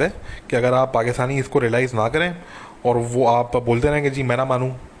वाली बात है कि अगर आप पाकिस्तानी इसको रियलाइज़ ना करें और वो आप बोलते रहें कि जी मैं ना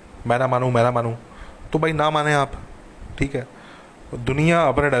मानूँ, मैं ना मानूँ, मैं ना मानूँ, तो भाई ना माने आप, ठीक है। दुनिया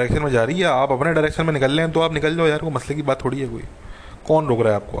अपने डायरेक्शन में जा रही है, आप अपने डायरेक्शन में निकल रहे हैं तो आप निकल जाओ यार, कोई मसले की बात थोड़ी है कोई। कौन रोक रहा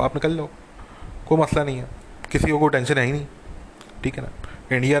है आपको, आप निकल जाओ, कोई मसला नहीं है, किसी को कोई टेंशन है ही नहीं, ठीक है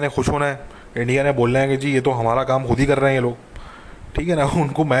ना। इंडिया ने खुश होना है, इंडिया ने बोलना है कि जी ये तो हमारा काम खुद ही कर रहे हैं ये लोग, ठीक है ना।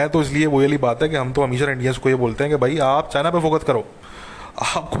 उनको मैं तो इसलिए वो वाली बात है कि हम तो हमेशा इंडियंस को ये बोलते हैं कि भाई आप चाइना पे फोकस करो,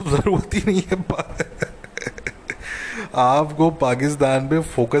 आपको ज़रूरत ही नहीं है आपको पाकिस्तान पे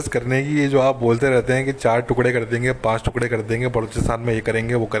फोकस करने की। ये जो आप बोलते रहते हैं कि 4 टुकड़े कर देंगे, 5 टुकड़े कर देंगे, बलूचिस्तान में ये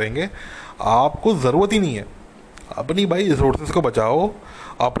करेंगे वो करेंगे, आपको ज़रूरत ही नहीं है। अपनी भाई रिसोर्सेज को बचाओ,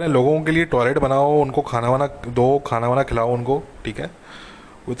 अपने लोगों के लिए टॉयलेट बनाओ, उनको खाना वाना दो, खाना वाना खिलाओ उनको, ठीक है।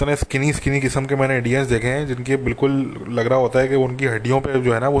 उतने स्किनी स्किनी किस्म के मैंने इंडियंस देखे हैं जिनके बिल्कुल लग रहा होता है कि उनकी हड्डियों पे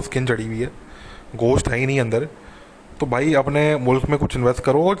जो है ना वो स्किन चढ़ी हुई है, गोश्त है ही नहीं अंदर। तो भाई अपने मुल्क में कुछ इन्वेस्ट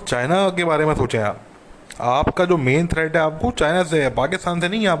करो और चाइना के बारे में सोचें आप। आपका जो मेन थ्रेट है आपको चाइना से है, पाकिस्तान से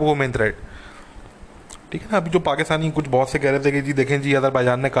नहीं है आपको मेन थ्रेट, ठीक है ना। अभी जो पाकिस्तानी कुछ बहुत से कह रहे थे कि जी देखें जी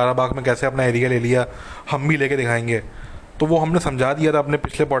अज़रबैजान ने काराबाग में कैसे अपना एरिया ले लिया, हम भी लेके दिखाएंगे। तो वो हमने समझा दिया था अपने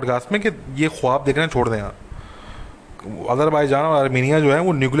पिछले पॉडकास्ट में कि ये ख्वाब देखना छोड़ दें आप। अज़रबैजान और आर्मीनिया जो है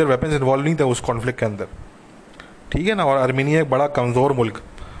वो न्यूक्लियर वेपन्स इन्वॉल्व नहीं थे उस कॉन्फ्लिक्ट के अंदर, ठीक है ना। और आर्मीनिया एक बड़ा कमज़ोर मुल्क,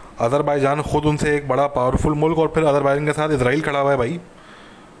 अज़रबैजान खुद उनसे एक बड़ा पावरफुल मुल्क, और फिर अज़रबैजान के साथ इसराइल खड़ा हुआ है भाई।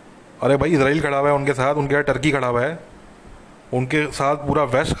 अरे भाई इसराइल खड़ा हुआ है उनके साथ, उनके यहाँ टर्की खड़ा हुआ है, उनके साथ पूरा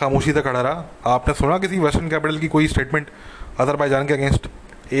वेस्ट खामोशी से खड़ा रहा। आपने सुना किसी वेस्टर्न कैपिटल की कोई स्टेटमेंट अज़रबैजान के अगेंस्ट?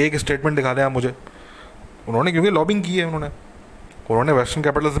 एक स्टेटमेंट दिखा दें आप मुझे। उन्होंने क्योंकि लॉबिंग की है, उन्होंने वेस्टर्न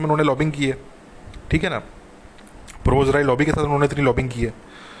कैपिटल्स में उन्होंने लॉबिंग की है, ठीक है ना। प्रो इसराइल लॉबी के साथ उन्होंने इतनी लॉबिंग की है।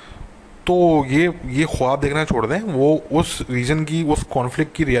 तो ये ख्वाब देखना छोड़ दें, वो उस रीजन की उस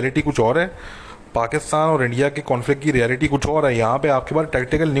कॉन्फ्लिक्ट की रियलिटी कुछ और है। पाकिस्तान और इंडिया के कॉन्फ्लिक्ट की रियलिटी कुछ और है। यहाँ पे आपके पास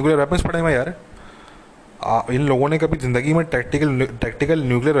टैक्टिकल न्यूक्लियर वेपन्स पड़े हुए हैं यार। इन लोगों ने कभी ज़िंदगी में टैक्टिकल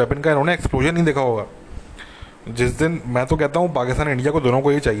न्यूक्लियर वेपन का इन्होंने एक्सप्लोजन नहीं देखा होगा। जिस दिन मैं तो कहता हूँ पाकिस्तान इंडिया को दोनों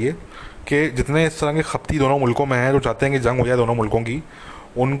को ये चाहिए कि जितने इस तरह के खपती दोनों मुल्कों में हैं जो चाहते हैं कि जंग हो जाए दोनों मुल्कों की,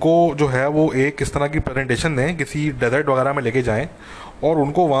 उनको जो है वो एक इस तरह की प्रेजेंटेशन दें, किसी डेजर्ट वगैरह में लेके जाएं और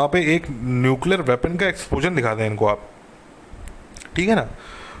उनको वहाँ पे एक न्यूक्लियर वेपन का एक्सप्लोजन दिखा दें इनको आप, ठीक है ना।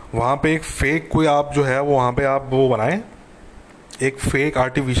 वहाँ पे एक फेक कोई आप जो है वो वहाँ पे आप वो बनाएं, एक फेक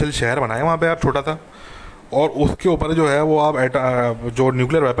आर्टिफिशियल शहर बनाएं वहाँ पे आप छोटा सा, और उसके ऊपर जो है वो आप जो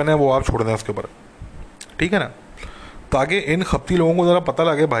न्यूक्लियर वेपन है वो आप छोड़ दें उसके ऊपर, ठीक है ना। ताकि इन खपती लोगों को ज़रा पता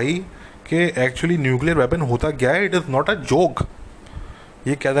लगे भाई कि एक्चुअली न्यूक्लियर वेपन होता क्या है। It is not a joke.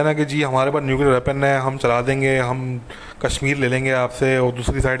 ये कह देना कि जी हमारे पास न्यूक्लियर वेपन है, हम चला देंगे, हम कश्मीर ले लेंगे आपसे, और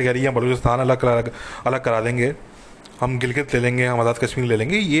दूसरी साइड कह रही है बलूचिस्तान अलग करा देंगे, हम गिलगित ले लेंगे, हम आज़ाद कश्मीर ले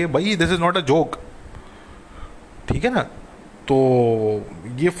लेंगे, ये भाई this is not a joke, ठीक है ना। तो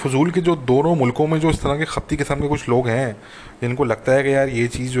ये फजूल के जो दोनों मुल्कों में जो इस तरह के खपती किस्म के कुछ लोग हैं जिनको लगता है कि यार ये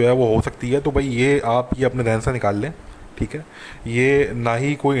चीज़ जो है वो हो सकती है, तो भाई ये आप ये अपने ध्यान से निकाल लें, ठीक है। ये ना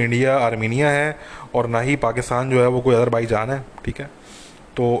ही कोई इंडिया आर्मीनिया है और ना ही पाकिस्तान जो है वो कोई अज़रबैजान है, ठीक है।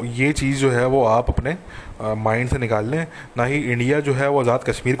 तो ये चीज़ जो है वो आप अपने माइंड से निकाल लें। ना ही इंडिया जो है वो आज़ाद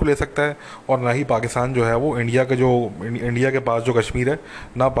कश्मीर को ले सकता है और ना ही पाकिस्तान जो है वो इंडिया के पास जो कश्मीर है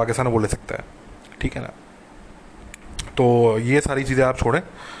ना पाकिस्तान वो ले सकता है, ठीक है ना। तो ये सारी चीज़ें आप छोड़ें।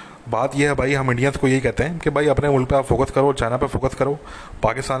 बात यह है भाई, हम इंडियंस को यही कहते हैं कि भाई अपने मुल्क पे आप फोकस करो, चाइना पे फोकस करो,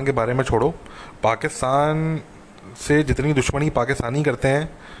 पाकिस्तान के बारे में छोड़ो। पाकिस्तान से जितनी दुश्मनी पाकिस्तानी करते हैं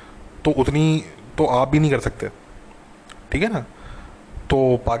तो उतनी तो आप भी नहीं कर सकते, ठीक है ना।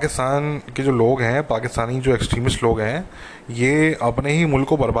 तो पाकिस्तान के जो लोग हैं, पाकिस्तानी जो एक्सट्रीमिस्ट लोग हैं, ये अपने ही मुल्क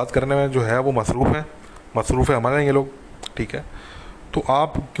को बर्बाद करने में जो है वो मसरूफ़ है हमारे ये लोग, ठीक है। तो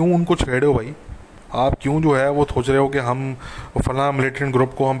आप क्यों उनको छेड़े हो भाई? आप क्यों जो है वो सोच रहे हो कि हम फलां मिलिटेंट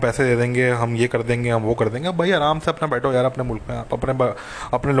ग्रुप को हम पैसे दे देंगे, हम ये कर देंगे, हम वो कर देंगे? भाई आराम से अपना बैठो यार अपने मुल्क में, आप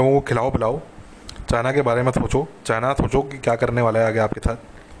अपने लोगों को खिलाओ पिलाओ। चाइना के बारे में सोचो, चाइना सोचो कि क्या करने वाला है आगे आपके साथ,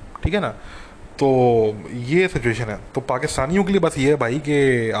 ठीक है ना। तो ये सिचुएशन है। तो पाकिस्तानियों के लिए बस ये है भाई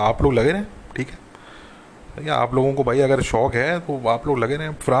कि आप लोग लगे रहें, ठीक है। या आप लोगों को भाई अगर शौक़ है तो आप लोग लगे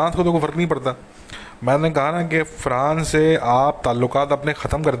रहें। फ्रांस को तो कोई फ़र्क नहीं पड़ता। मैंने कहा ना कि फ्रांस से आप ताल्लुकात अपने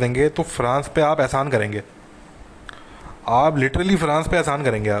ख़त्म कर देंगे तो फ्रांस पे आप एहसान करेंगे, आप लिटरली फ्रांस पे एहसान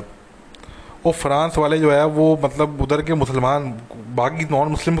करेंगे आप। वो फ्रांस वाले जो है वो मतलब उधर के मुसलमान, बाकी नॉन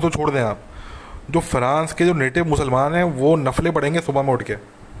मुस्लिम तो छोड़ दें आप, जो फ्रांस के जो नेटिव मुसलमान हैं वो नफले पढ़ेंगे सुबह में उठ के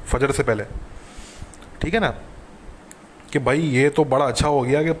फजर से पहले, ठीक है ना। कि भाई ये तो बड़ा अच्छा हो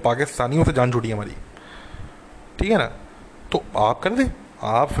गया कि पाकिस्तानियों से जान छूटी हमारी, ठीक है ना। तो आप कर दें,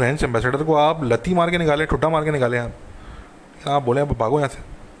 आप फ्रेंच एम्बेसडर को आप लत्ती मार के निकालें, ठुड्डा मार के निकालें आप बोलें अब भागो यहाँ से,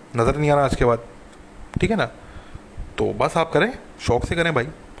 नज़र नहीं आ रहा आज के बाद, ठीक है ना। तो बस आप करें, शौक़ से करें भाई।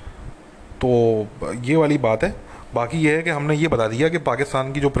 तो ये वाली बात है। बाकी ये है कि हमने ये बता दिया कि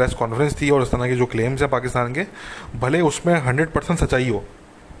पाकिस्तान की जो प्रेस कॉन्फ्रेंस थी और इस तरह के जो क्लेम्स हैं पाकिस्तान के, भले उसमें 100% सच्चाई हो,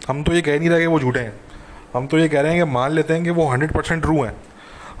 हम तो ये कह नहीं रहे कि वो झूठे हैं, हम तो ये कह रहे हैं कि मान लेते हैं कि वो 100% ट्रू हैं।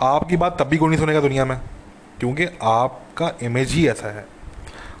 आपकी बात तब भी कोई नहीं सुनेगा दुनिया में, क्योंकि आपका इमेज ही ऐसा है।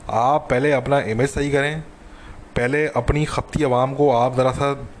 आप पहले अपना इमेज सही करें, पहले अपनी खपती आवाम को आप ज़रा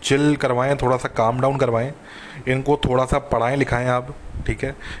सा चिल करवाएं, थोड़ा सा काम डाउन करवाएं, इनको थोड़ा सा पढ़ाएं लिखाएं आप, ठीक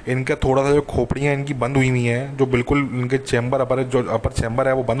है। इनका थोड़ा सा जो खोपड़ियाँ इनकी बंद हुई हुई हैं, जो बिल्कुल इनके चैम्बर जो अपर चैम्बर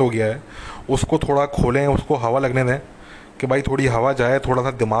है वो बंद हो गया है, उसको थोड़ा खोलें, उसको हवा लगने दें कि भाई थोड़ी हवा जाए, थोड़ा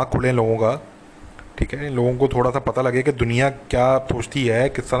सा दिमाग खुले लोगों का, ठीक है। इन लोगों को थोड़ा सा पता लगे कि दुनिया क्या सोचती है,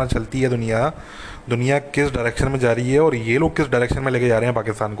 किस तरह चलती है दुनिया, दुनिया किस डायरेक्शन में जा रही है और ये लोग किस डायरेक्शन में लेके जा रहे हैं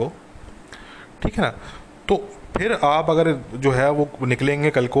पाकिस्तान को, ठीक है ना। तो फिर आप अगर जो है वो निकलेंगे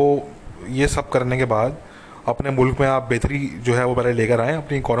कल को ये सब करने के बाद, अपने मुल्क में आप बेहतरी जो है वो पहले लेकर आएँ,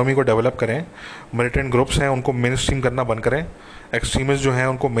 अपनी इकोनॉमी को डेवलप करें, मिलिटेंट ग्रुप्स हैं उनको मेन स्ट्रीम करना बंद करें, एक्सट्रीमिस्ट जो हैं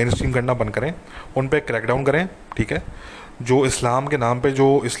उनको मेन स्ट्रीम करना बंद करें, उन पर क्रैकडाउन करें, ठीक है। जो इस्लाम के नाम पे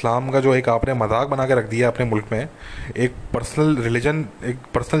जो इस्लाम का जो एक आपने मजाक बना के रख दिया अपने मुल्क में, एक पर्सनल रिलीजन, एक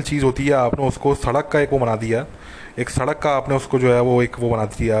पर्सनल चीज़ होती है, आपने उसको सड़क का एक वो बना दिया, एक सड़क का आपने उसको जो है वो एक वो बना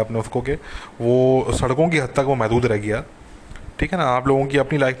दिया आपने उसको, कि वो सड़कों की हद तक वो महदूद रह गया, ठीक है ना। आप लोगों की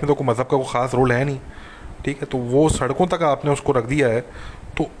अपनी लाइफ में तो कोई मज़हब का कोई ख़ास रोल है नहीं, ठीक है। तो वो सड़कों तक आपने उसको रख दिया है,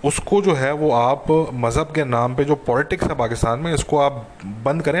 तो उसको जो है वो आप मज़हब के नाम पे जो पॉलिटिक्स है पाकिस्तान में, इसको आप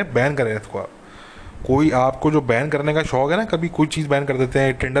बंद करें, बैन करें इसको आप। कोई आपको जो बैन करने का शौक़ है ना, कभी कोई चीज़ बैन कर देते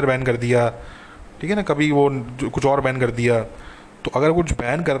हैं, टेंडर बैन कर दिया, ठीक है ना, कभी वो कुछ और बैन कर दिया। तो अगर कुछ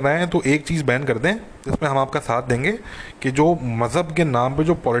बैन करना है तो एक चीज़ बैन कर दें, जिसमें हम आपका साथ देंगे, कि जो मज़हब के नाम पे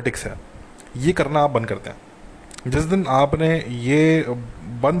जो पॉलिटिक्स है ये करना आप बंद कर दें। जिस दिन आपने ये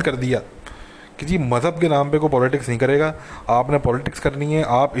बंद कर दिया कि जी मज़हब के नाम पे कोई पॉलिटिक्स नहीं करेगा, आपने पॉलिटिक्स करनी है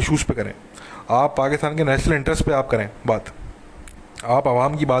आप इश्यूज़ पे करें, आप पाकिस्तान के नेशनल इंटरेस्ट पे आप करें बात, आप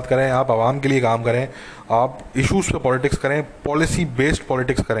आवाम की बात करें, आप आवाम के लिए काम करें, आप इश्यूज़ पे पॉलिटिक्स करें, पॉलिसी बेस्ड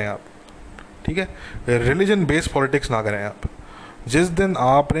पॉलिटिक्स करें आप, ठीक है। रिलीजन बेस्ड पॉलिटिक्स ना करें आप। जिस दिन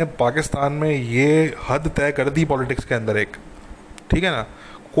आपने पाकिस्तान में ये हद तय कर दी पॉलिटिक्स के अंदर एक, ठीक है ना,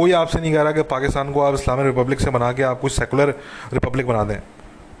 कोई आपसे नहीं कह रहा कि पाकिस्तान को आप इस्लामिक रिपब्लिक से बना के आप कुछ सेकुलर रिपब्लिक बना दें,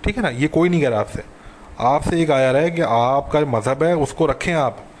 ठीक है ना, ये कोई नहीं कह रहा आपसे। आपसे ये कहा जा रहा है कि आपका मज़हब है उसको रखें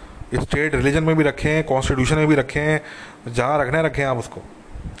आप, स्टेट रिलीजन में भी रखें, कॉन्स्टिट्यूशन में भी रखें, जहाँ रखना है रखें आप उसको,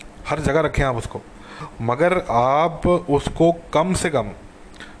 हर जगह रखें आप उसको, मगर आप उसको कम से कम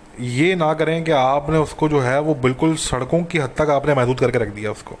ये ना करें कि आपने उसको जो है वो बिल्कुल सड़कों की हद तक आपने महदूद करके रख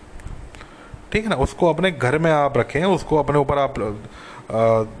दिया उसको, ठीक है ना। उसको अपने घर में आप रखें, उसको अपने ऊपर आप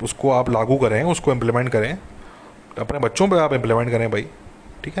उसको आप लागू करें, उसको इम्प्लीमेंट करें, अपने बच्चों पे आप इम्प्लीमेंट करें भाई,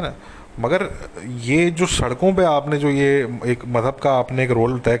 ठीक है ना। मगर ये जो सड़कों पे आपने जो ये एक मज़हब का आपने एक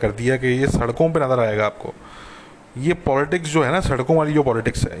रोल तय कर दिया कि ये सड़कों पे नज़र आएगा आपको, ये पॉलिटिक्स जो है ना, सड़कों वाली जो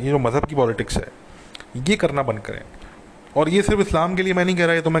पॉलिटिक्स है, ये जो मज़हब की पॉलिटिक्स है, ये करना बंद करें। और ये सिर्फ इस्लाम के लिए मैं नहीं कह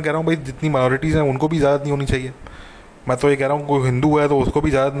रहा, ये तो मैं कह रहा हूँ भाई जितनी माइनॉरिटीज़ हैं उनको भी इजाज़त नहीं होनी चाहिए। मैं तो ये कह रहा हूँ कोई हिंदू है तो उसको भी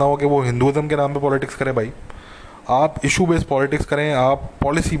इजाज़त ना हो कि वो हिंदुज़म के नाम पे पॉलिटिक्स करे भाई। आप इशू बेस्ड पॉलिटिक्स करें, आप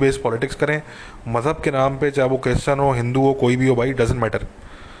पॉलिसी बेस्ड पॉलिटिक्स करें, मज़हब के नाम पे, चाहे वो क्रिश्चन हो, हिंदू हो, कोई भी हो भाई, डजेंट मैटर,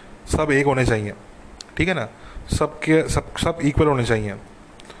 सब एक होने चाहिए, ठीक है ना, सब इक्वल होने चाहिए।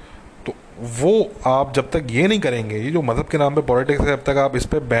 तो वो आप जब तक ये नहीं करेंगे, ये जो मज़हब के नाम पे पॉलिटिक्स है, जब तक आप इस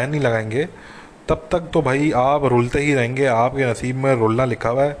पर बैन नहीं लगाएंगे, तब तक तो भाई आप रुलते ही रहेंगे, आपके नसीब में रुलना लिखा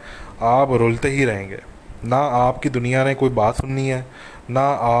हुआ है, आप रुलते ही रहेंगे। ना आपकी दुनिया ने कोई बात सुननी है, ना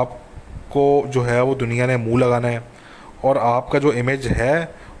आपको जो है वो दुनिया ने मुंह लगाना है, और आपका जो इमेज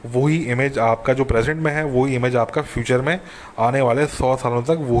है वही इमेज आपका जो प्रेजेंट में है, वही इमेज आपका फ्यूचर में आने वाले 100 सालों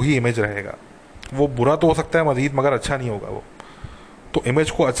तक वही इमेज रहेगा। वो बुरा तो हो सकता है मज़ीद, मगर अच्छा नहीं होगा वो। तो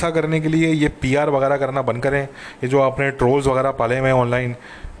इमेज को अच्छा करने के लिए ये पीआर वगैरह करना बंद करें, ये जो आपने ट्रोल्स वगैरह पाले हुए हैं ऑनलाइन,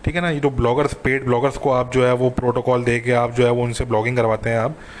 ठीक है ना, ये जो ब्लॉगर्स, पेड ब्लॉगर्स को आप जो है वो प्रोटोकॉल दे के आप जो है वो उनसे ब्लॉगिंग करवाते हैं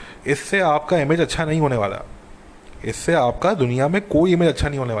आप, इससे आपका इमेज अच्छा नहीं होने वाला, इससे आपका दुनिया में कोई इमेज अच्छा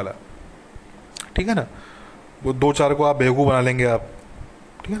नहीं होने वाला, ठीक है ना। वो दो चार को आप बेवकूफ़ बना लेंगे आप,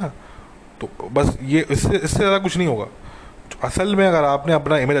 ठीक है ना, तो बस ये इससे ज़्यादा कुछ नहीं होगा। तो असल में अगर आपने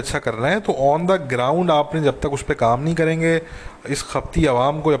अपना इमेज अच्छा करना है तो ऑन द ग्राउंड आपने जब तक उस पर काम नहीं करेंगे, इस खपती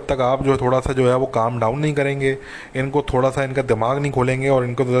आवाम को जब तक आप जो है थोड़ा सा जो है वो काम डाउन नहीं करेंगे, इनको थोड़ा सा इनका दिमाग नहीं खोलेंगे और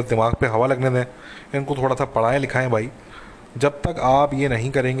इनको थोड़ा दिमाग पे हवा लगने दें, इनको थोड़ा सा पढ़ाएं लिखाएं भाई, जब तक आप ये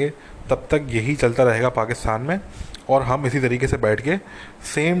नहीं करेंगे तब तक यही चलता रहेगा पाकिस्तान में। और हम इसी तरीके से बैठ के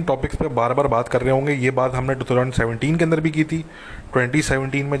सेम टॉपिक्स पे बार बार बात कर रहे होंगे। ये बात हमने 2017 के अंदर भी की थी,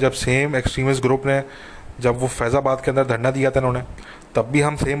 2017 में जब सेम एक्सट्रीमिस्ट ग्रुप ने जब वो फैज़ाबाद के अंदर धरना दिया था इन्होंने, तब भी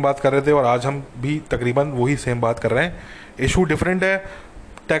हम सेम बात कर रहे थे और आज हम भी तकरीबन वही सेम बात कर रहे हैं। इशू डिफरेंट है,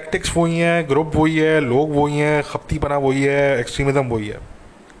 टैक्टिक्स वही हैं, ग्रुप वही है, लोग वही हैं, खपतीपना वही है, एक्सट्रीमिज़म वही है।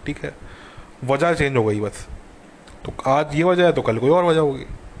 ठीक है, वजह चेंज हो गई बस। तो आज ये वजह है तो कल कोई और वजह होगी।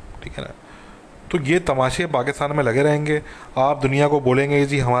 ठीक है ना। तो ये तमाशे पाकिस्तान में लगे रहेंगे। आप दुनिया को बोलेंगे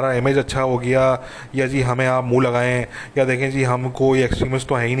जी हमारा इमेज अच्छा हो गया, या जी हमें आप मुंह लगाएं, या देखें जी हम कोई एक्सट्रीमिस्ट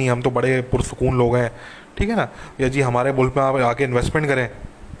तो है ही नहीं, हम तो बड़े पुरसुकून लोग हैं। ठीक है ना। या जी हमारे मुल्क में आप आके इन्वेस्टमेंट करें।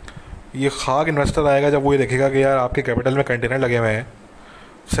 ये खाक इन्वेस्टर आएगा जब वो ये देखेगा कि यार आपके कैपिटल में कंटेनर लगे हुए हैं,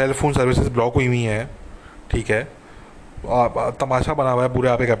 सेल फोन सर्विसेज ब्लॉक हुई हुई हैं। ठीक है, तमाशा बना हुआ है पूरे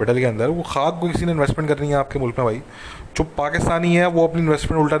आपके कैपिटल के अंदर। वो खाद को किसी ने इन्वेस्टमेंट करनी है आपके मुल्क में भाई। जो पाकिस्तानी है वो अपनी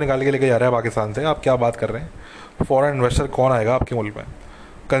इन्वेस्टमेंट उल्टा निकाल के लेके जा रहा है पाकिस्तान से। आप क्या बात कर रहे हैं? फॉरेन इन्वेस्टर कौन आएगा आपके मुल्क में?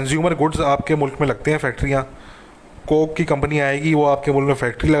 कंज्यूमर गुड्स आपके मुल्क में लगते हैं फैक्ट्रियाँ। कोक की कंपनी आएगी, वो आपके मुल्क में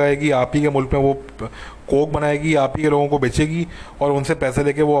फैक्ट्री लगाएगी, आप ही के मुल्क में वो कोक बनाएगी, आप ही के लोगों को बेचेगी, और उनसे पैसे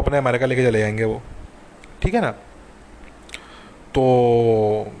लेके वो अपने अमेरिका लेके चले जाएंगे वो। ठीक है ना।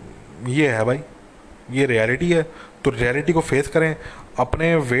 तो ये है भाई, ये रियलिटी है। तो रियलिटी को फेस करें,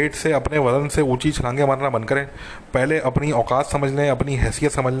 अपने वेट से, अपने वजन से ऊंची छलांगे मारना बंद करें। पहले अपनी औकात समझ लें, अपनी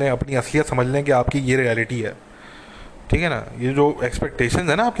हैसियत समझ लें, अपनी असलियत समझ लें कि आपकी ये रियलिटी है। ठीक है ना। ये जो एक्सपेक्टेशन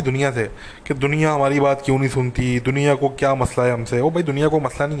है ना आपकी दुनिया से, कि दुनिया हमारी बात क्यों नहीं सुनती, दुनिया को क्या मसला है हमसे, वो भाई दुनिया को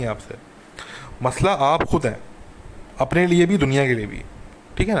मसला नहीं है आपसे। मसला आप खुद हैं, अपने लिए भी, दुनिया के लिए भी।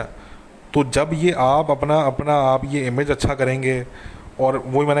 ठीक है ना। तो जब ये आप अपना अपना आप ये इमेज अच्छा करेंगे, और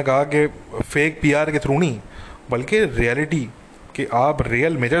वही मैंने कहा कि फेक पीआर के थ्रू नहीं, बल्कि रियलिटी, कि आप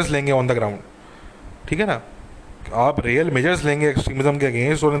रियल मेजर्स लेंगे ऑन द ग्राउंड। ठीक है ना। आप रियल मेजर्स लेंगे एक्सट्रीमिज्म के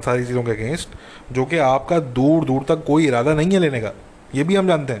अगेंस्ट और इन सारी चीज़ों के अगेंस्ट, जो कि आपका दूर दूर तक कोई इरादा नहीं है लेने का। ये भी हम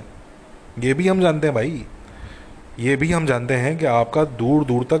जानते हैं, ये भी हम जानते हैं भाई, ये भी हम जानते हैं कि आपका दूर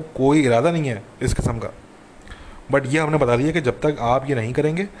दूर तक कोई इरादा नहीं है इस किस्म का। बट ये हमने बता दिया कि जब तक आप ये नहीं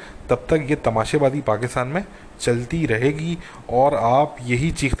करेंगे, तब तक ये तमाशेबाजी पाकिस्तान में चलती रहेगी, और आप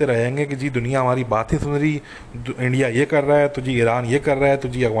यही चीखते रहेंगे कि जी दुनिया हमारी बात नहीं सुन रही, इंडिया ये कर रहा है तो जी ईरान ये कर रहा है, तो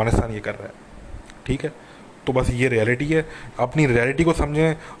जी अफगानिस्तान ये कर रहा है। ठीक है। तो बस ये रियलिटी है। अपनी रियलिटी को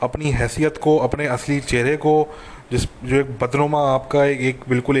समझें, अपनी हैसियत को, अपने असली चेहरे को, जिस जो एक बदनुमा आपका एक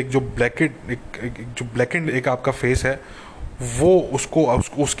बिल्कुल एक जो ब्लैकेड एक जो ब्लैकेंड एक आपका फेस है, वो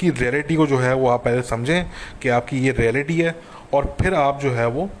उसकी रियलिटी को जो है वो आप पहले समझें कि आपकी ये रियलिटी है, और फिर आप जो है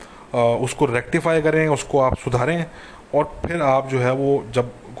वो उसको रेक्टिफाई करें, उसको आप सुधारें, और फिर आप जो है वो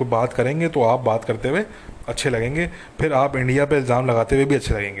जब कोई बात करेंगे तो आप बात करते हुए अच्छे लगेंगे, फिर आप इंडिया पे इल्ज़ाम लगाते हुए भी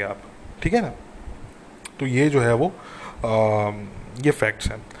अच्छे लगेंगे आप। ठीक है ना। तो ये जो है वो ये फैक्ट्स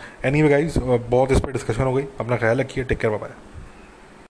हैं। एनीवे गाइस, बहुत इस पर डिस्कशन हो गई। अपना ख्याल रखिए, टेक केयर, बाय बाय।